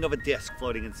thinking of a disk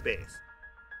floating in space.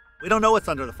 We don't know what's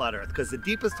under the flat earth because the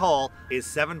deepest hole is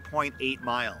 7.8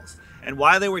 miles. And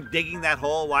while they were digging that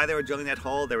hole, while they were drilling that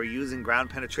hole, they were using ground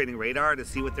penetrating radar to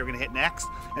see what they're going to hit next.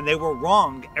 And they were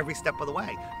wrong every step of the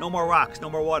way. No more rocks,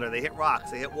 no more water. They hit rocks,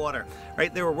 they hit water,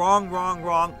 right? They were wrong, wrong,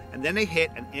 wrong. And then they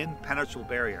hit an impenetrable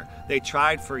barrier. They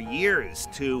tried for years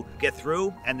to get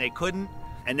through and they couldn't.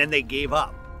 And then they gave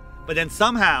up. But then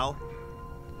somehow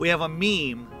we have a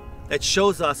meme that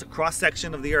shows us a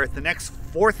cross-section of the Earth, the next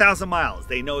 4,000 miles.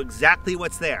 They know exactly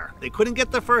what's there. They couldn't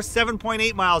get the first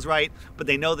 7.8 miles right, but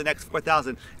they know the next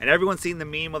 4,000. And everyone's seen the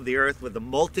meme of the Earth with the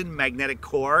molten magnetic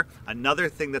core. Another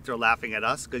thing that they're laughing at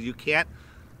us, because you can't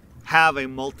have a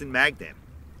molten magnet.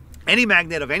 Any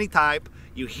magnet of any type,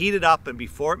 you heat it up, and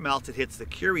before it melts, it hits the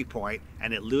Curie point,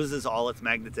 and it loses all its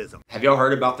magnetism. Have y'all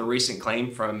heard about the recent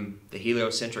claim from the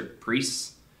heliocentric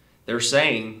priests? They're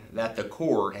saying that the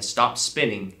core has stopped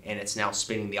spinning and it's now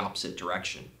spinning the opposite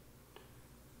direction,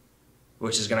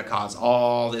 which is going to cause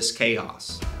all this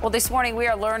chaos. Well, this morning we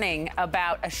are learning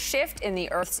about a shift in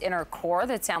the Earth's inner core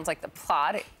that sounds like the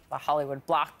plot of a Hollywood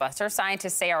blockbuster.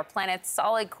 Scientists say our planet's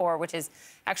solid core, which is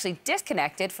actually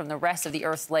disconnected from the rest of the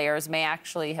Earth's layers, may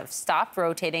actually have stopped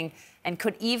rotating and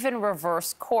could even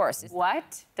reverse course.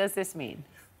 What does this mean?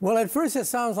 Well, at first it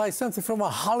sounds like something from a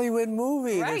Hollywood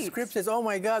movie. Right. The script says, oh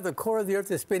my God, the core of the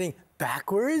Earth is spinning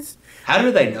backwards. How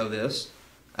do they know this?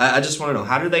 I just want to know,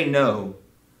 how do they know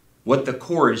what the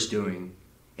core is doing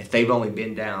if they've only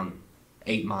been down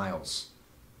 8 miles?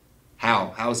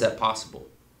 How? How is that possible?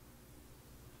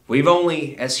 We've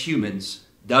only, as humans,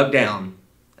 dug down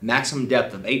a maximum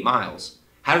depth of 8 miles.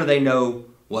 How do they know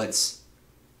what's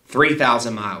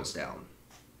 3,000 miles down?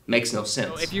 Makes no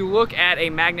sense. So if you look at a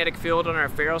magnetic field on our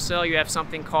ferrocell, you have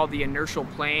something called the inertial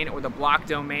plane or the block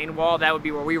domain wall. That would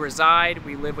be where we reside.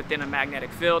 We live within a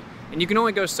magnetic field. And you can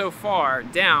only go so far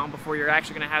down before you're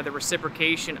actually going to have the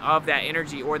reciprocation of that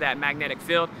energy or that magnetic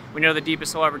field. We know the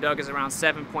deepest hole ever dug is around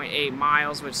 7.8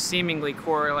 miles, which seemingly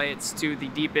correlates to the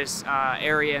deepest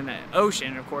area in the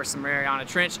ocean, of course, the Mariana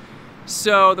Trench.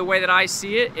 So the way that I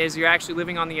see it is you're actually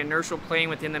living on the inertial plane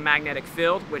within the magnetic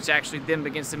field, which actually then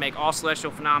begins to make all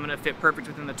celestial phenomena fit perfect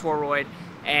within the toroid.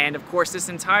 And of course, this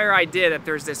entire idea that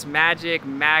there's this magic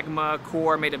magma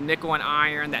core made of nickel and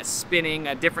iron that's spinning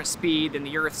at a different speed than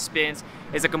the Earth spins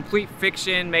is a complete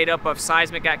fiction made up of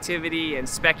seismic activity and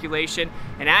speculation.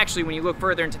 And actually, when you look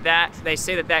further into that, they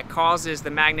say that that causes the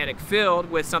magnetic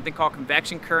field with something called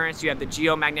convection currents. You have the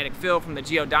geomagnetic field from the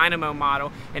geodynamo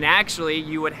model, and actually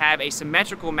you would have a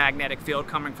symmetrical magnetic field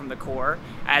coming from the core.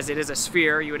 As it is a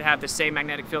sphere, you would have the same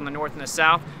magnetic field in the north and the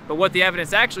south. But what the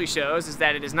evidence actually shows is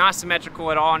that it is not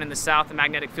symmetrical at all, and in the south the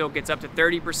magnetic field gets up to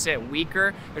 30%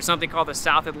 weaker. There's something called the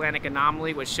South Atlantic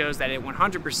anomaly, which shows that it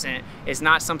 100% is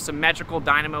not some symmetrical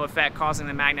dynamo effect causing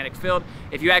the magnetic field.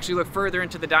 If you actually look further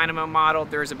into the dynamo model,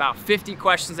 there's about 50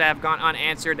 questions that have gone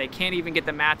unanswered. They can't even get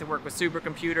the math to work with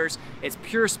supercomputers. It's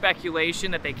pure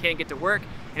speculation that they can't get to work,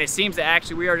 and it seems that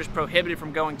actually we are just prohibited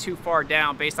from going too far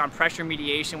down based on pressure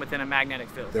mediation within a magnetic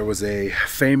field. There was a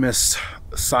famous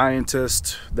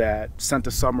scientist that sent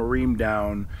a submarine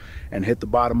down and hit the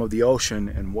bottom of the ocean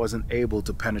and wasn't able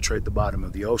to penetrate the bottom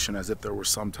of the ocean, as if there was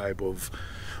some type of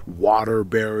water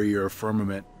barrier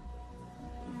firmament.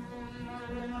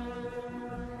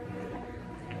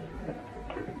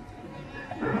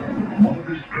 One of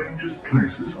the strangest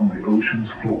places on the ocean's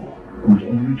floor was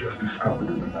only just discovered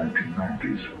in the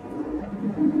 1990s.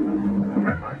 The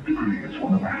 9th degree is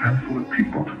one of a handful of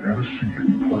people to ever see it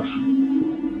in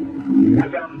person.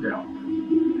 Without a doubt,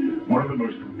 one of the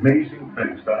most amazing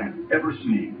things that I have ever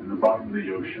seen in the bottom of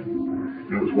the ocean.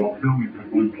 It was while filming for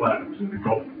Blue Planet in the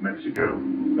Gulf of Mexico. nights ago,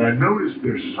 and I noticed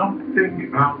there's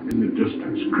something out in the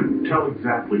distance. Couldn't tell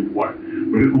exactly what,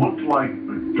 but it looked like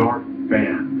a dark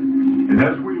band. And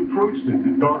as we approached it,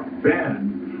 the dark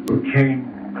band became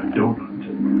a donut.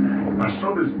 I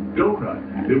saw this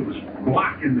donut. It was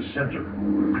black in the center.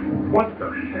 What the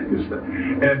heck is that?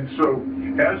 And so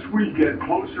as we get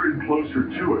closer and closer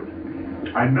to it,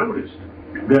 I noticed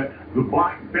that the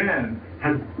black band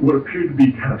had what appeared to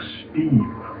be kind of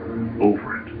steam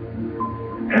over it.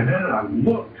 And then I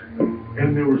looked,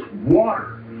 and there was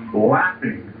water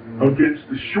lapping against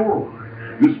the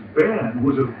shoreline. This band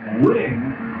was a ring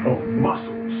of mussels.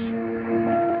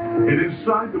 And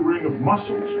inside the ring of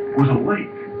mussels was a lake.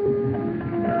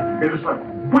 And it's like,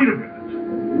 wait a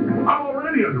minute, I'm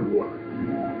already underwater.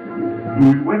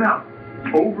 And we went out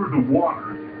over the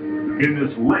water in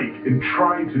this lake and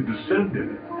tried to descend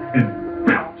in it and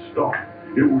bounced off.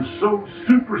 It was so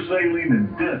super saline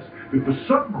and dense that the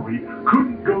submarine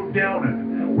couldn't go down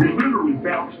in it. We literally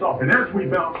bounced off, and as we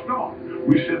bounced off,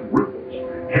 we sent ripples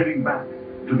heading back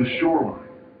to the shoreline.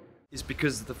 It's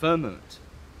because of the firmament.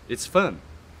 It's firm.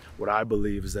 What I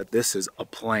believe is that this is a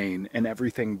plane and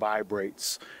everything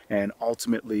vibrates, and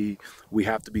ultimately we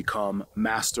have to become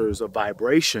masters of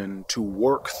vibration to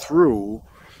work through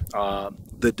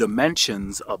the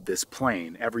dimensions of this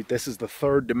plane. This is the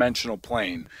third dimensional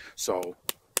plane. So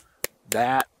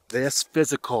this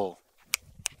physical,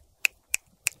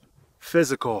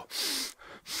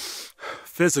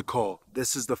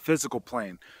 this is the physical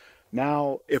plane.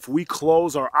 Now, if we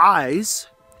close our eyes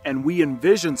and we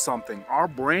envision something, our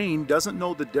brain doesn't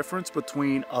know the difference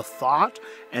between a thought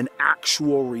and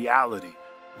actual reality.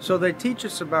 So they teach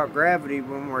us about gravity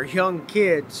when we're young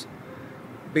kids,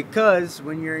 because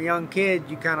when you're a young kid,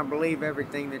 you kind of believe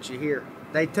everything that you hear.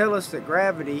 They tell us that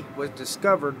gravity was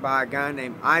discovered by a guy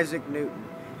named Isaac Newton.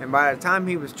 And by the time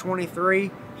he was 23,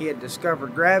 he had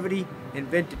discovered gravity,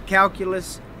 invented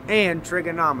calculus, and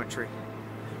trigonometry.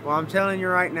 Well, I'm telling you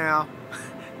right now,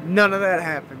 none of that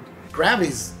happened.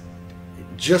 Gravity's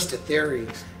just a theory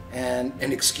and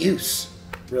an excuse,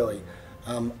 really.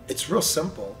 It's real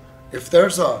simple. If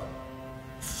there's a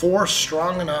force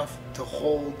strong enough to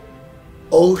hold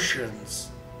oceans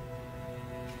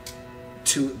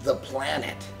to the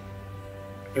planet,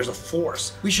 there's a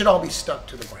force. We should all be stuck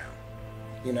to the ground.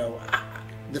 You know,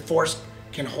 the force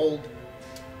can hold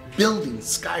buildings,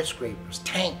 skyscrapers,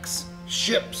 tanks,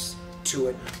 ships to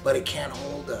it, but it can't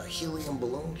hold a helium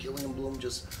balloon. Helium balloon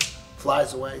just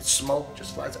flies away, smoke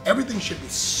just flies. Everything should be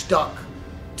stuck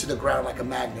to the ground like a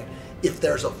magnet. If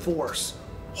there's a force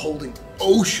holding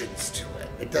oceans to it,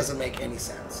 it doesn't make any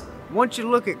sense. Once you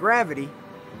look at gravity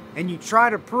and you try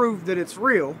to prove that it's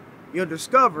real, you'll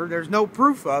discover there's no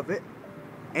proof of it,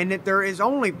 and that there is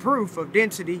only proof of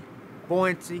density,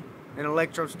 buoyancy, and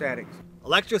electrostatics.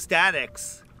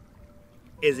 Electrostatics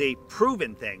is a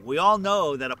proven thing. We all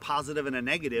know that a positive and a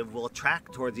negative will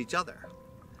attract towards each other.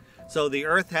 So the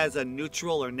Earth has a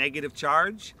neutral or negative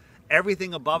charge.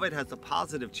 Everything above it has a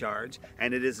positive charge,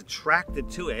 and it is attracted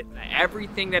to it.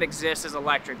 Everything that exists is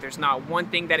electric. There's not one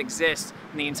thing that exists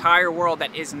in the entire world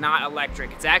that is not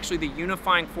electric. It's actually the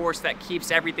unifying force that keeps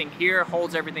everything here,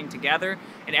 holds everything together,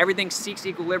 and everything seeks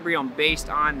equilibrium based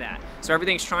on that. So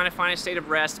everything's trying to find a state of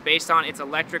rest based on its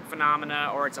electric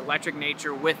phenomena or its electric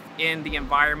nature within the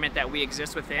environment that we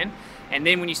exist within. And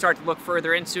then when you start to look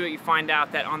further into it, you find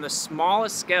out that on the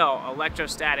smallest scale,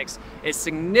 electrostatics is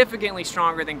significantly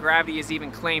stronger than gravity is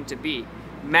even claimed to be.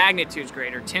 Magnitudes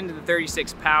greater, 10 to the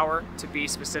 36 power to be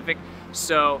specific.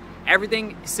 So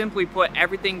everything, simply put,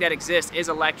 everything that exists is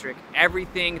electric.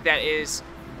 Everything that is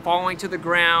falling to the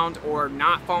ground or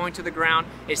not falling to the ground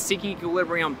is seeking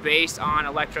equilibrium based on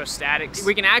electrostatics.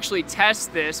 We can actually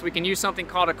test this. We can use something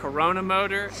called a corona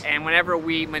motor, and whenever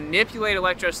we manipulate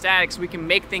electrostatics, we can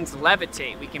make things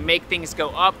levitate. We can make things go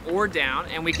up or down,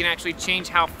 and we can actually change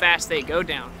how fast they go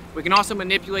down. We can also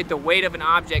manipulate the weight of an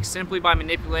object simply by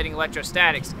manipulating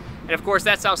electrostatics. And of course,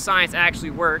 that's how science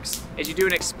actually works, is you do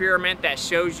an experiment that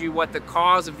shows you what the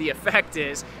cause of the effect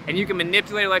is, and you can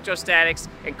manipulate electrostatics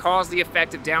and cause the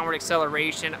effect of downward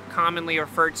acceleration, commonly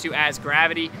referred to as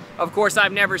gravity. Of course,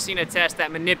 I've never seen a test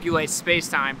that manipulates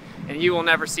space-time, and you will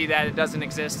never see that. It doesn't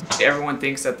exist. Everyone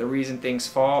thinks that the reason things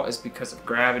fall is because of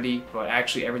gravity, but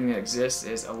actually everything that exists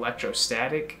is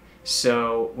electrostatic.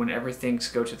 So whenever things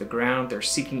go to the ground, they're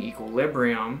seeking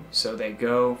equilibrium, so they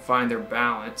go find their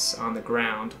balance on the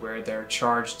ground where their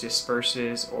charge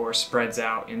disperses or spreads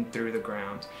out in through the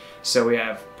ground. So we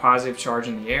have positive charge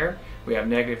in the air, we have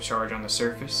negative charge on the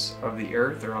surface of the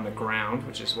earth or on the ground,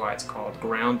 which is why it's called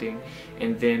grounding.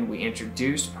 And then we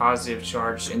introduced positive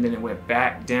charge, and then it went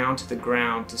back down to the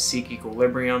ground to seek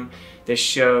equilibrium. This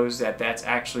shows that that's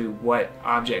actually what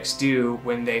objects do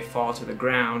when they fall to the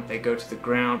ground. They go to the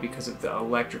ground because of the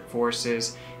electric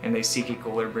forces, and they seek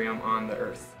equilibrium on the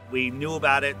earth. We knew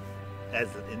about it as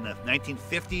in the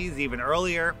 1950s, even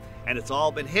earlier, and it's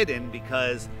all been hidden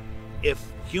because if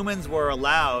humans were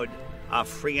allowed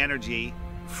free energy,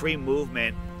 free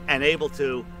movement, and able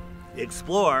to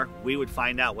explore, we would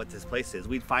find out what this place is.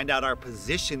 We'd find out our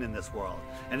position in this world.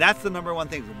 And that's the number one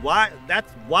thing. Why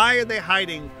are they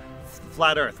hiding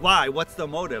flat Earth? Why? What's the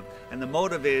motive? And the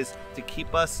motive is to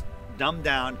keep us dumbed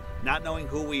down, not knowing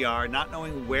who we are, not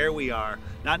knowing where we are,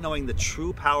 not knowing the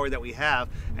true power that we have,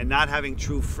 and not having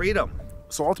true freedom.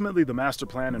 So ultimately, the master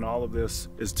plan in all of this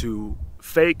is to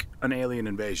fake an alien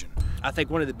invasion. I think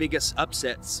one of the biggest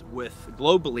upsets with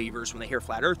globe believers when they hear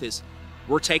flat Earth is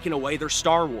we're taking away their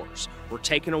Star Wars, we're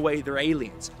taking away their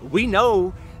aliens. We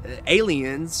know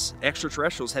aliens,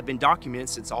 extraterrestrials, have been documented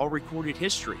since all recorded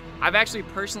history. I've actually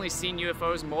personally seen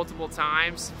UFOs multiple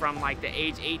times from like the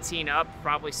age 18 up,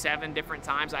 probably 7 different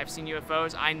times I've seen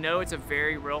UFOs. I know it's a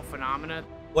very real phenomenon.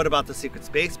 What about the secret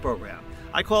space program?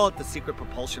 I call it the secret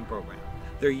propulsion program.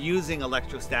 They're using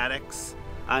electrostatics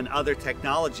and other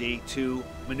technology to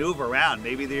maneuver around.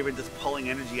 Maybe they're even just pulling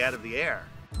energy out of the air.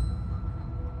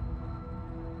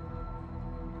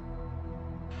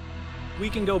 We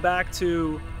can go back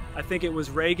to, I think it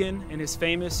was Reagan in his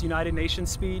famous United Nations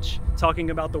speech, talking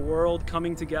about the world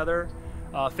coming together,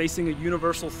 facing a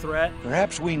universal threat.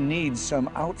 Perhaps we need some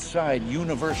outside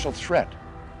universal threat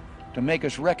to make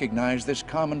us recognize this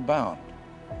common bound.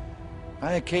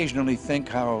 I occasionally think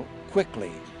how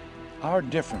quickly our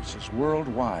differences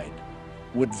worldwide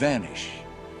would vanish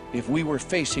if we were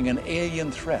facing an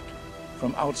alien threat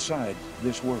from outside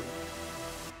this world.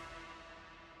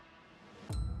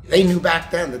 They knew back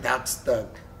then that that's the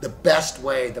best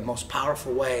way, the most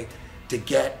powerful way to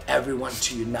get everyone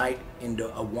to unite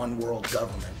into a one world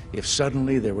government. If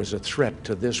suddenly there was a threat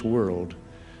to this world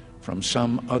from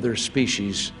some other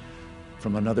species,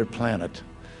 from another planet,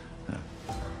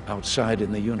 outside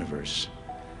in the universe,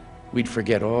 we'd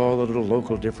forget all the little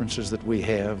local differences that we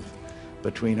have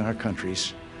between our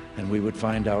countries, and we would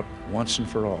find out once and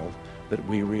for all that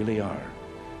we really are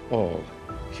all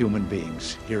human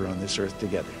beings here on this earth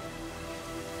together.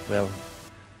 Well,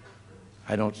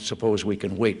 I don't suppose we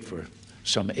can wait for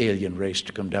some alien race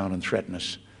to come down and threaten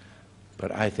us,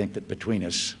 but I think that between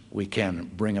us we can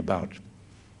bring about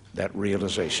that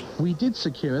realization. We did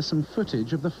secure some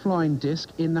footage of the flying disc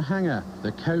in the hangar.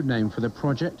 The code name for the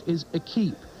project is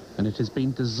Equipe, and it has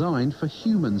been designed for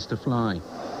humans to fly.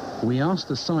 We asked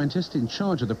the scientist in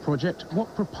charge of the project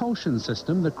what propulsion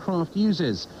system the craft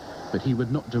uses, but he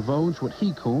would not divulge what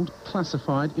he called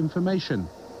classified information.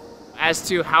 As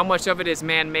to how much of it is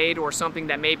man-made or something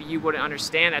that maybe you wouldn't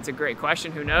understand, that's a great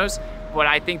question, who knows? But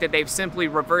I think that they've simply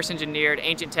reverse engineered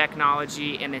ancient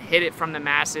technology and then hid it from the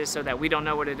masses so that we don't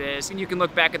know what it is. And you can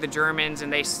look back at the Germans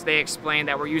and they explain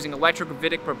that we're using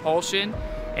electrogravitic propulsion.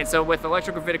 And so with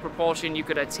electrogravitic propulsion, you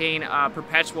could attain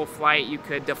perpetual flight, you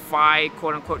could defy,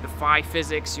 quote unquote, defy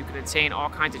physics, you could attain all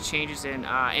kinds of changes in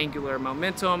angular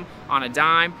momentum on a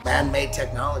dime. Man-made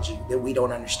technology that we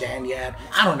don't understand yet.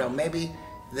 I don't know, maybe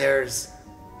there's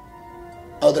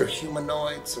other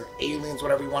humanoids or aliens,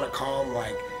 whatever you want to call them,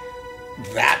 like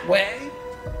that way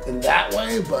and that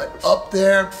way, but up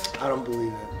there, I don't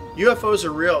believe it. UFOs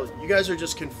are real. You guys are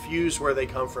just confused where they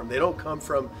come from. They don't come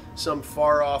from some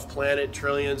far-off planet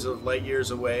trillions of light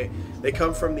years away. They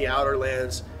come from the outer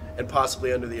lands and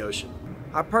possibly under the ocean.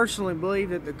 I personally believe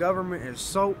that the government is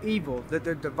so evil that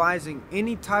they're devising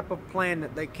any type of plan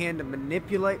that they can to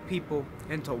manipulate people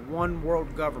into one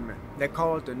world government. They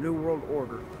call it the New World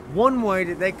Order. One way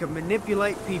that they can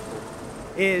manipulate people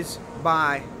is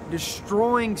by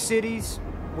destroying cities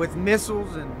with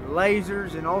missiles and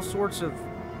lasers and all sorts of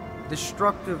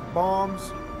destructive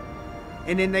bombs,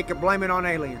 and then they could blame it on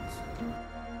aliens.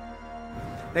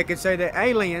 They could say that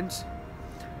aliens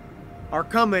are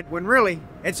coming when really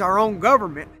it's our own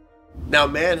government. Now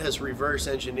man has reverse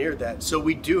engineered that, so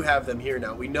we do have them here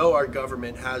now. We know our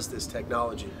government has this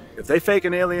technology. If they fake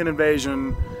an alien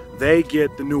invasion, they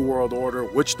get the New World Order,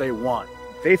 which they want.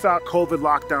 They thought COVID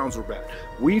lockdowns were bad.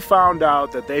 We found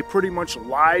out that they pretty much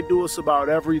lied to us about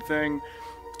everything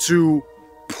to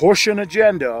push an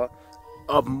agenda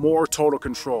of more total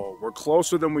control. We're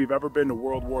closer than we've ever been to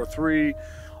World War III,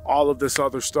 all of this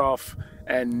other stuff,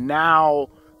 and now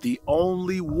the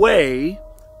only way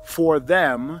for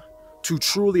them to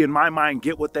truly, in my mind,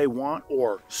 get what they want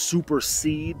or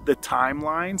supersede the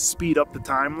timeline, speed up the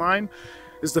timeline,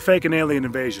 is the fake and alien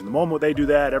invasion. The moment they do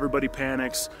that, everybody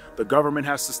panics. The government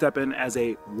has to step in as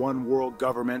a one world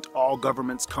government. All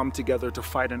governments come together to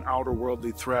fight an outer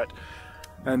worldly threat.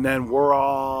 And then we're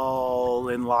all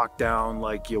in lockdown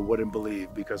like you wouldn't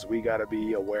believe, because we got to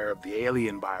be aware of the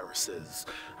alien viruses.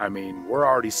 I mean, we're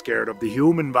already scared of the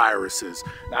human viruses.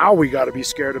 Now we got to be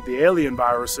scared of the alien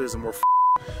viruses, and we're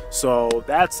So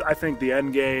that's, I think, the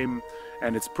end game.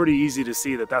 And it's pretty easy to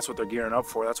see that that's what they're gearing up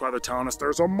for. That's why they're telling us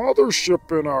there's a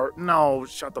mothership in our... No,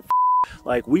 shut the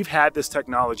Like, we've had this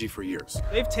technology for years.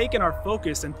 They've taken our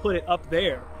focus and put it up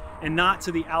there and not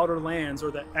to the outer lands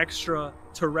or the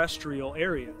extraterrestrial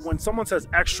areas. When someone says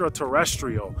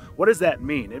extraterrestrial, what does that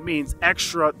mean? It means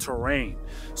extra terrain.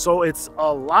 So it's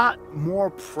a lot more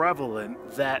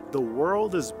prevalent that the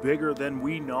world is bigger than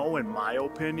we know, in my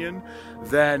opinion,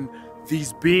 than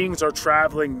these beings are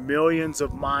traveling millions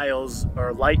of miles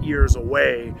or light years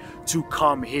away to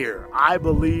come here. I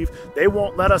believe they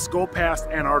won't let us go past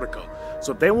Antarctica.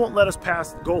 So if they won't let us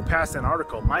go past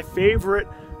Antarctica, my favorite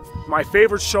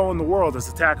show in the world is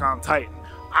Attack on Titan.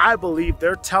 I believe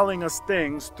they're telling us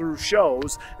things through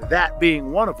shows, that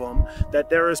being one of them,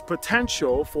 that there is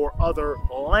potential for other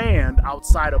land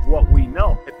outside of what we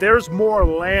know. If there's more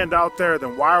land out there,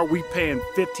 then why are we paying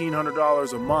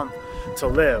 $1,500 a month to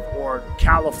live? Or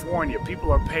California,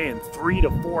 people are paying $3,000 to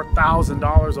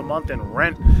 $4,000 a month in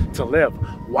rent to live.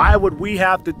 Why would we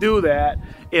have to do that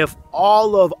if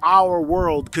all of our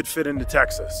world could fit into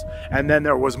Texas and then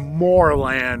there was more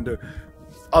land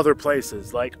other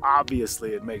places? Like,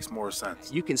 obviously it makes more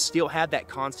sense. You can still have that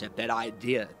concept, that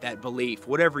idea, that belief,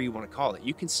 whatever you want to call it.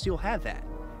 You can still have that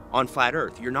on flat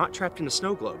Earth. You're not trapped in a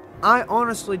snow globe. I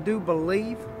honestly do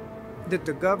believe that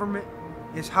the government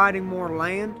is hiding more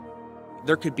land.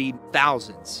 There could be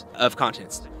thousands of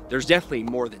continents. There's definitely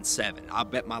more than 7. I'll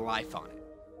bet my life on it.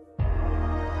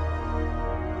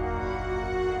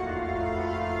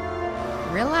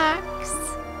 Relax.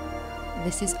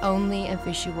 This is only a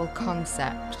visual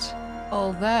concept,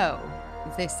 although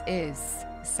this is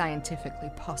scientifically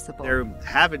possible. They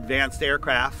have advanced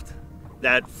aircraft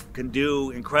that can do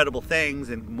incredible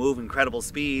things and move incredible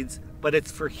speeds, but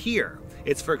it's for here.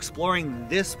 It's for exploring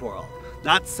this world,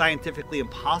 not scientifically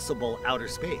impossible outer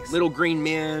space. Little green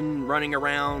men running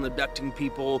around, abducting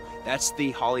people, that's the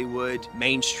Hollywood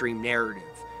mainstream narrative.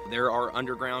 There are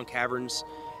underground caverns,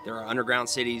 there are underground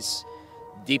cities,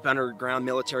 deep underground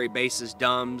military bases,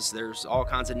 DUMBs, there's all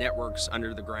kinds of networks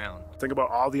under the ground. Think about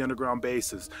all the underground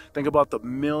bases. Think about the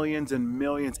millions and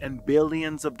millions and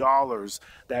billions of dollars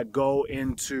that go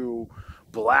into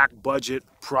black budget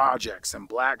projects and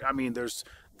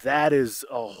that is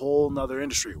a whole nother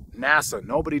industry. NASA,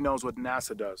 nobody knows what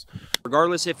NASA does.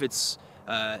 Regardless if it's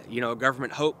a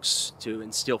government hoax to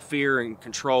instill fear and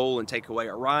control and take away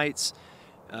our rights,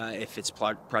 if it's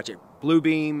Project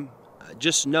Bluebeam,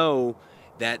 just know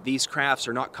that these crafts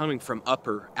are not coming from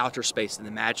outer space in the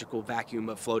magical vacuum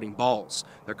of floating balls.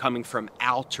 They're coming from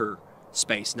outer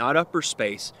space, not upper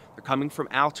space. They're coming from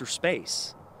outer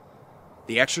space.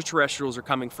 The extraterrestrials are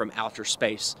coming from outer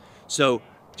space. So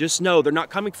just know they're not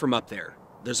coming from up there.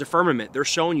 There's a firmament. They're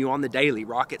showing you on the daily,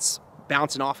 rockets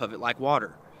bouncing off of it like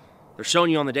water. They're showing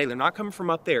you on the daily. They're not coming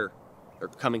from up there. They're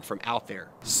coming from out there.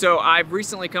 So I've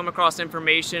recently come across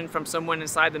information from someone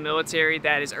inside the military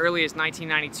that as early as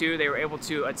 1992, they were able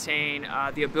to attain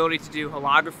the ability to do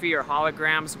holography or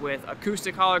holograms with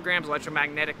acoustic holograms,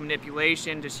 electromagnetic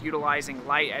manipulation, just utilizing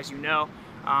light, as you know,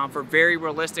 for very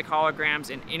realistic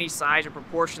holograms in any size or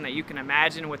proportion that you can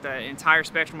imagine with the entire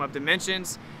spectrum of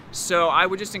dimensions. So I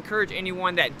would just encourage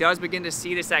anyone that does begin to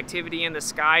see this activity in the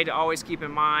sky to always keep in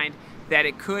mind that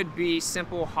it could be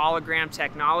simple hologram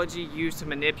technology used to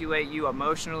manipulate you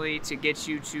emotionally to get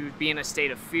you to be in a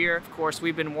state of fear. Of course,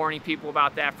 we've been warning people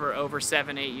about that for over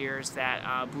 7-8 years,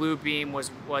 that Blue Beam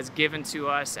was given to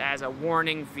us as a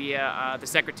warning via the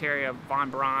Secretary of Von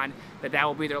Braun, that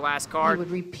will be their last card. He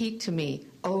would repeat to me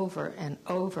over and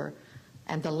over,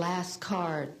 and the last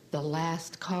card, the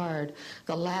last card,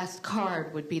 the last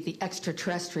card would be the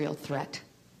extraterrestrial threat.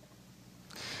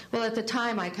 Well, at the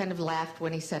time, I kind of laughed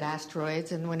when he said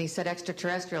asteroids, and when he said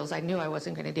extraterrestrials, I knew I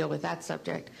wasn't going to deal with that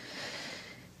subject.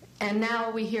 And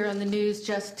now we hear on the news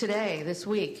just today, this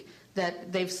week,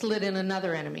 that they've slid in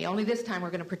another enemy. Only this time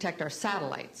we're going to protect our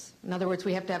satellites. In other words,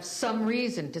 we have to have some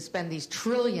reason to spend these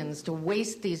trillions, to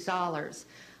waste these dollars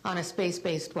on a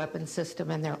space-based weapon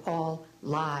system, and they're all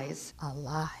lies. A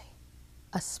lie,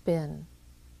 a spin.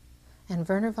 And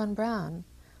Wernher von Braun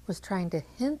was trying to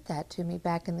hint that to me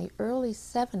back in the early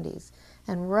 70s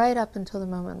and right up until the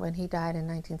moment when he died in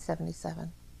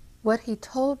 1977. What he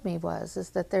told me is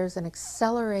that there's an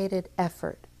accelerated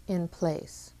effort in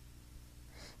place.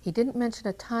 He didn't mention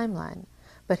a timeline,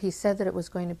 but he said that it was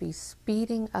going to be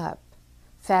speeding up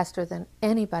faster than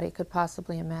anybody could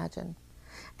possibly imagine,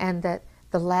 and that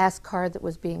the last card that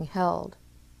was being held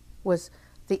was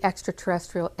the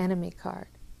extraterrestrial enemy card.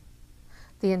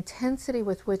 The intensity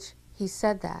with which he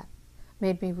said that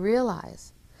made me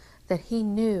realize that he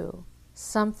knew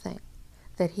something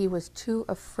that he was too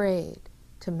afraid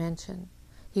to mention.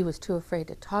 He was too afraid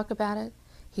to talk about it.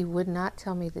 He would not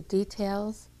tell me the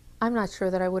details. I'm not sure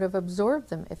that I would have absorbed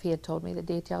them if he had told me the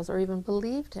details or even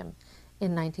believed him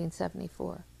in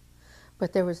 1974.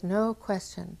 But there was no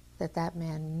question that that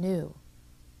man knew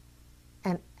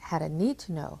and had a need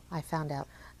to know, I found out.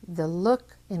 The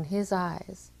look in his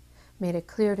eyes made it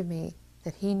clear to me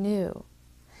that he knew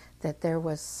that there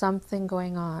was something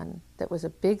going on that was a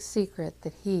big secret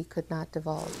that he could not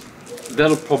divulge.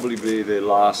 That'll probably be their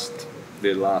last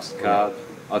card.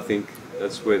 I think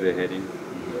that's where they're heading.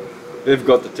 They've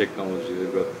got the technology,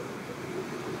 they've got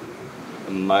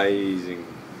amazing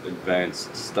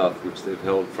advanced stuff which they've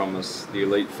held from us, the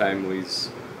elite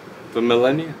families, for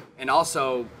millennia. And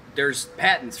also, there's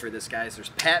patents for this, guys. There's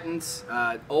patents,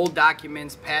 old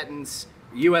documents, patents,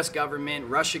 US government,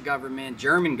 Russia government,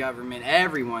 German government,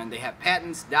 everyone. They have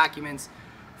patents, documents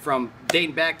from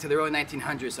dating back to the early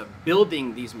 1900s of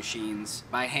building these machines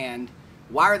by hand.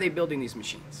 Why are they building these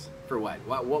machines? For what?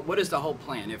 What is the whole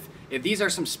plan? If these are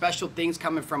some special things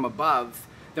coming from above,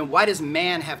 then why does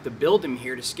man have to build them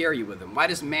here to scare you with them? Why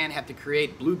does man have to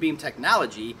create blue beam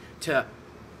technology to,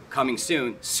 coming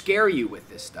soon, scare you with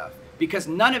this stuff? Because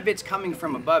none of it's coming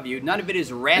from above you. None of it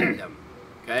is random,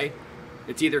 okay?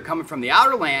 It's either coming from the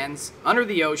outer lands, under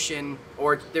the ocean,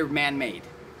 or they're man-made,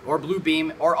 or blue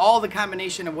beam, or all the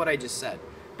combination of what I just said.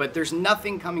 But there's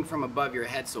nothing coming from above your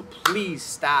head, so please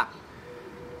stop.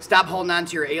 Stop holding on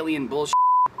to your alien bullshit.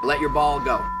 Let your ball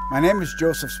go. My name is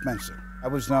Joseph Spencer. I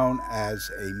was known as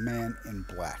a man in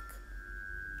black.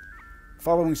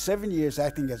 Following 7 years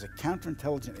acting as a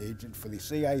counterintelligence agent for the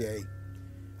CIA,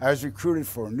 I was recruited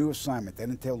for a new assignment that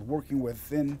entailed working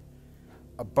within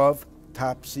above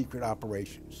top secret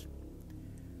operations.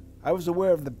 I was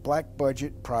aware of the black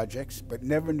budget projects, but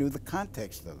never knew the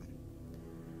context of them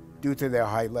due to their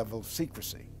high level of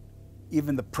secrecy.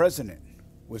 Even the president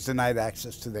was denied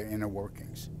access to their inner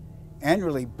workings.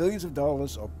 Annually, billions of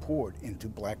dollars are poured into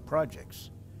black projects,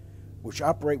 which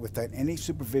operate without any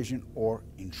supervision or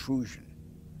intrusion.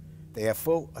 They have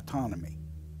full autonomy.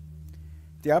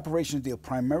 The operations deal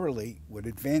primarily with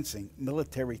advancing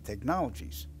military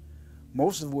technologies,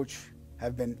 most of which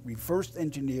have been reverse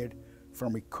engineered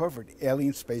from recovered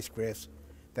alien spacecrafts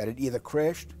that had either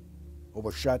crashed or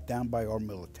were shot down by our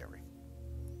military.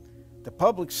 The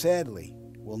public, sadly,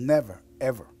 will never,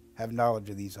 ever have knowledge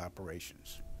of these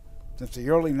operations. Since the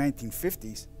early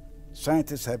 1950s,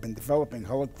 scientists have been developing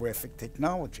holographic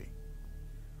technology,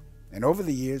 and over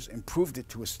the years improved it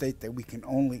to a state that we can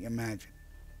only imagine.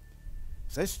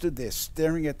 As I stood there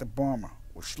staring at the bomber,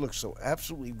 which looked so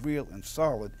absolutely real and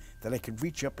solid that I could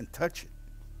reach up and touch it,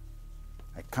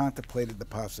 I contemplated the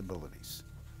possibilities.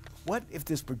 What if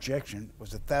this projection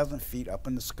was 1,000 feet up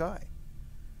in the sky?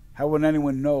 How would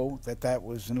anyone know that that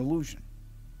was an illusion?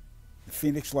 The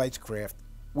Phoenix Lights craft,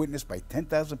 witnessed by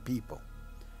 10,000 people,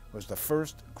 was the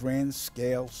first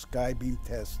grand-scale skybeam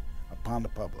test upon the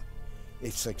public.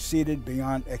 It succeeded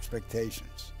beyond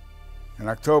expectations. In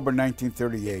October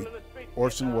 1938,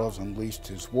 Orson Welles unleashed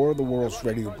his War of the Worlds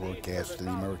radio broadcast to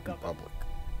the American public.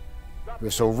 It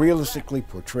was so realistically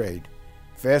portrayed,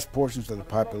 vast portions of the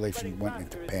population went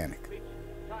into panic.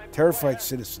 Terrified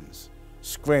citizens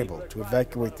scrambled to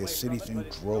evacuate their cities in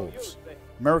droves.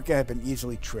 America had been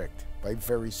easily tricked by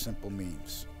very simple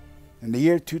means. In the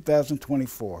year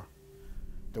 2024,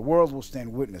 the world will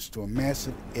stand witness to a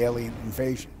massive alien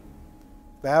invasion.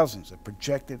 Thousands of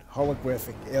projected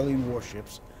holographic alien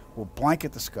warships will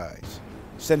blanket the skies,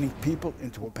 sending people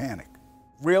into a panic.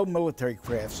 Real military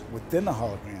crafts within the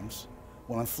holograms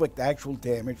will inflict actual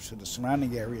damage to the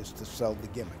surrounding areas to sell the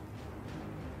gimmick.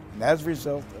 And as a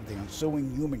result of the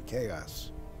ensuing human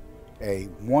chaos, a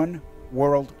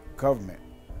one-world government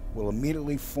will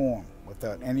immediately form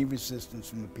without any resistance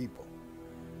from the people.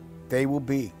 They will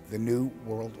be the new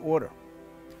world order.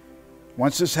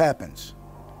 Once this happens,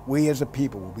 we as a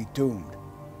people will be doomed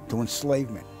to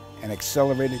enslavement and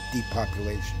accelerated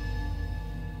depopulation.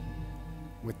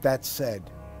 With that said,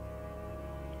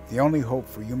 the only hope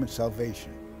for human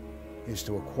salvation is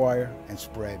to acquire and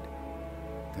spread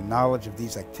the knowledge of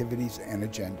these activities and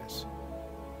agendas.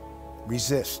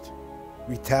 Resist,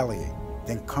 retaliate,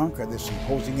 then conquer this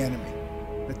imposing enemy.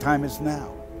 The time is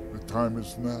now. The time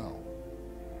is now.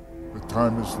 The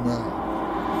time is now.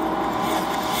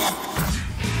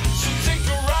 So take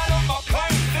a ride on my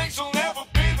plane, things will never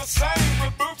be the same.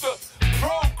 Remove the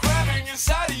programming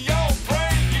inside of your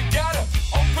brain. You gotta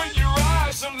open your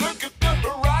eyes and look at the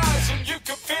horizon. You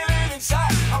can feel it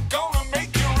inside. I'm gonna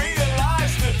make you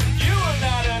realize that you are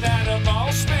not an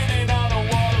animal spinning on a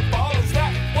waterfall. Is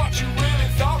that what you really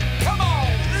thought? Come on,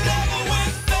 level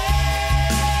with me.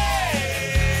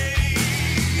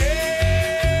 Yeah,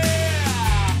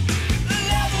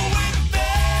 level with me.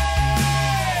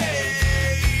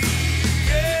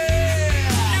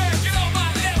 Yeah, get on my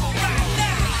level right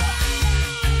now.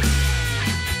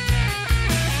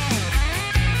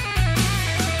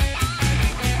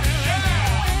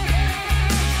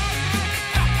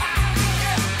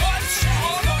 What's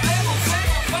on the level? Say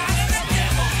you're finding the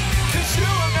devil. 'Cause you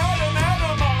are not an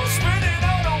animal spinning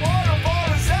on a waterfall.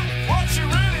 Is that what you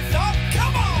really thought?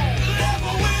 Come on,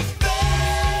 level with me.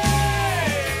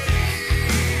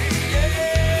 Yeah,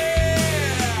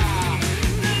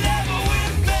 level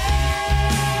with me.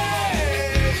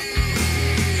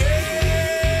 Yeah,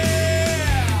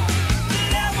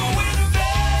 level with me.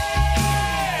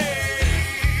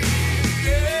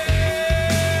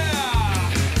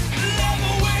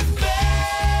 Level with me.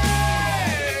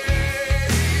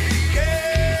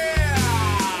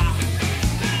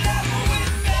 Level with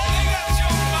me. Make up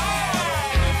your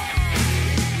mind.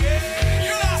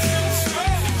 You're lost in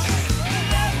space.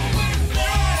 Level with me.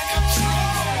 You're out of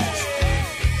control.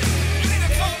 You need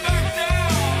to come back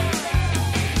down.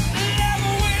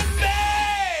 Level with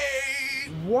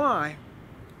me. Why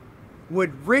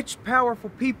would rich, powerful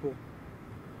people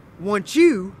want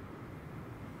you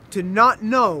to not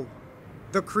know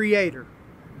the Creator,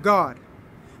 God?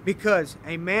 Because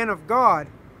a man of God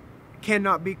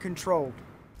cannot be controlled.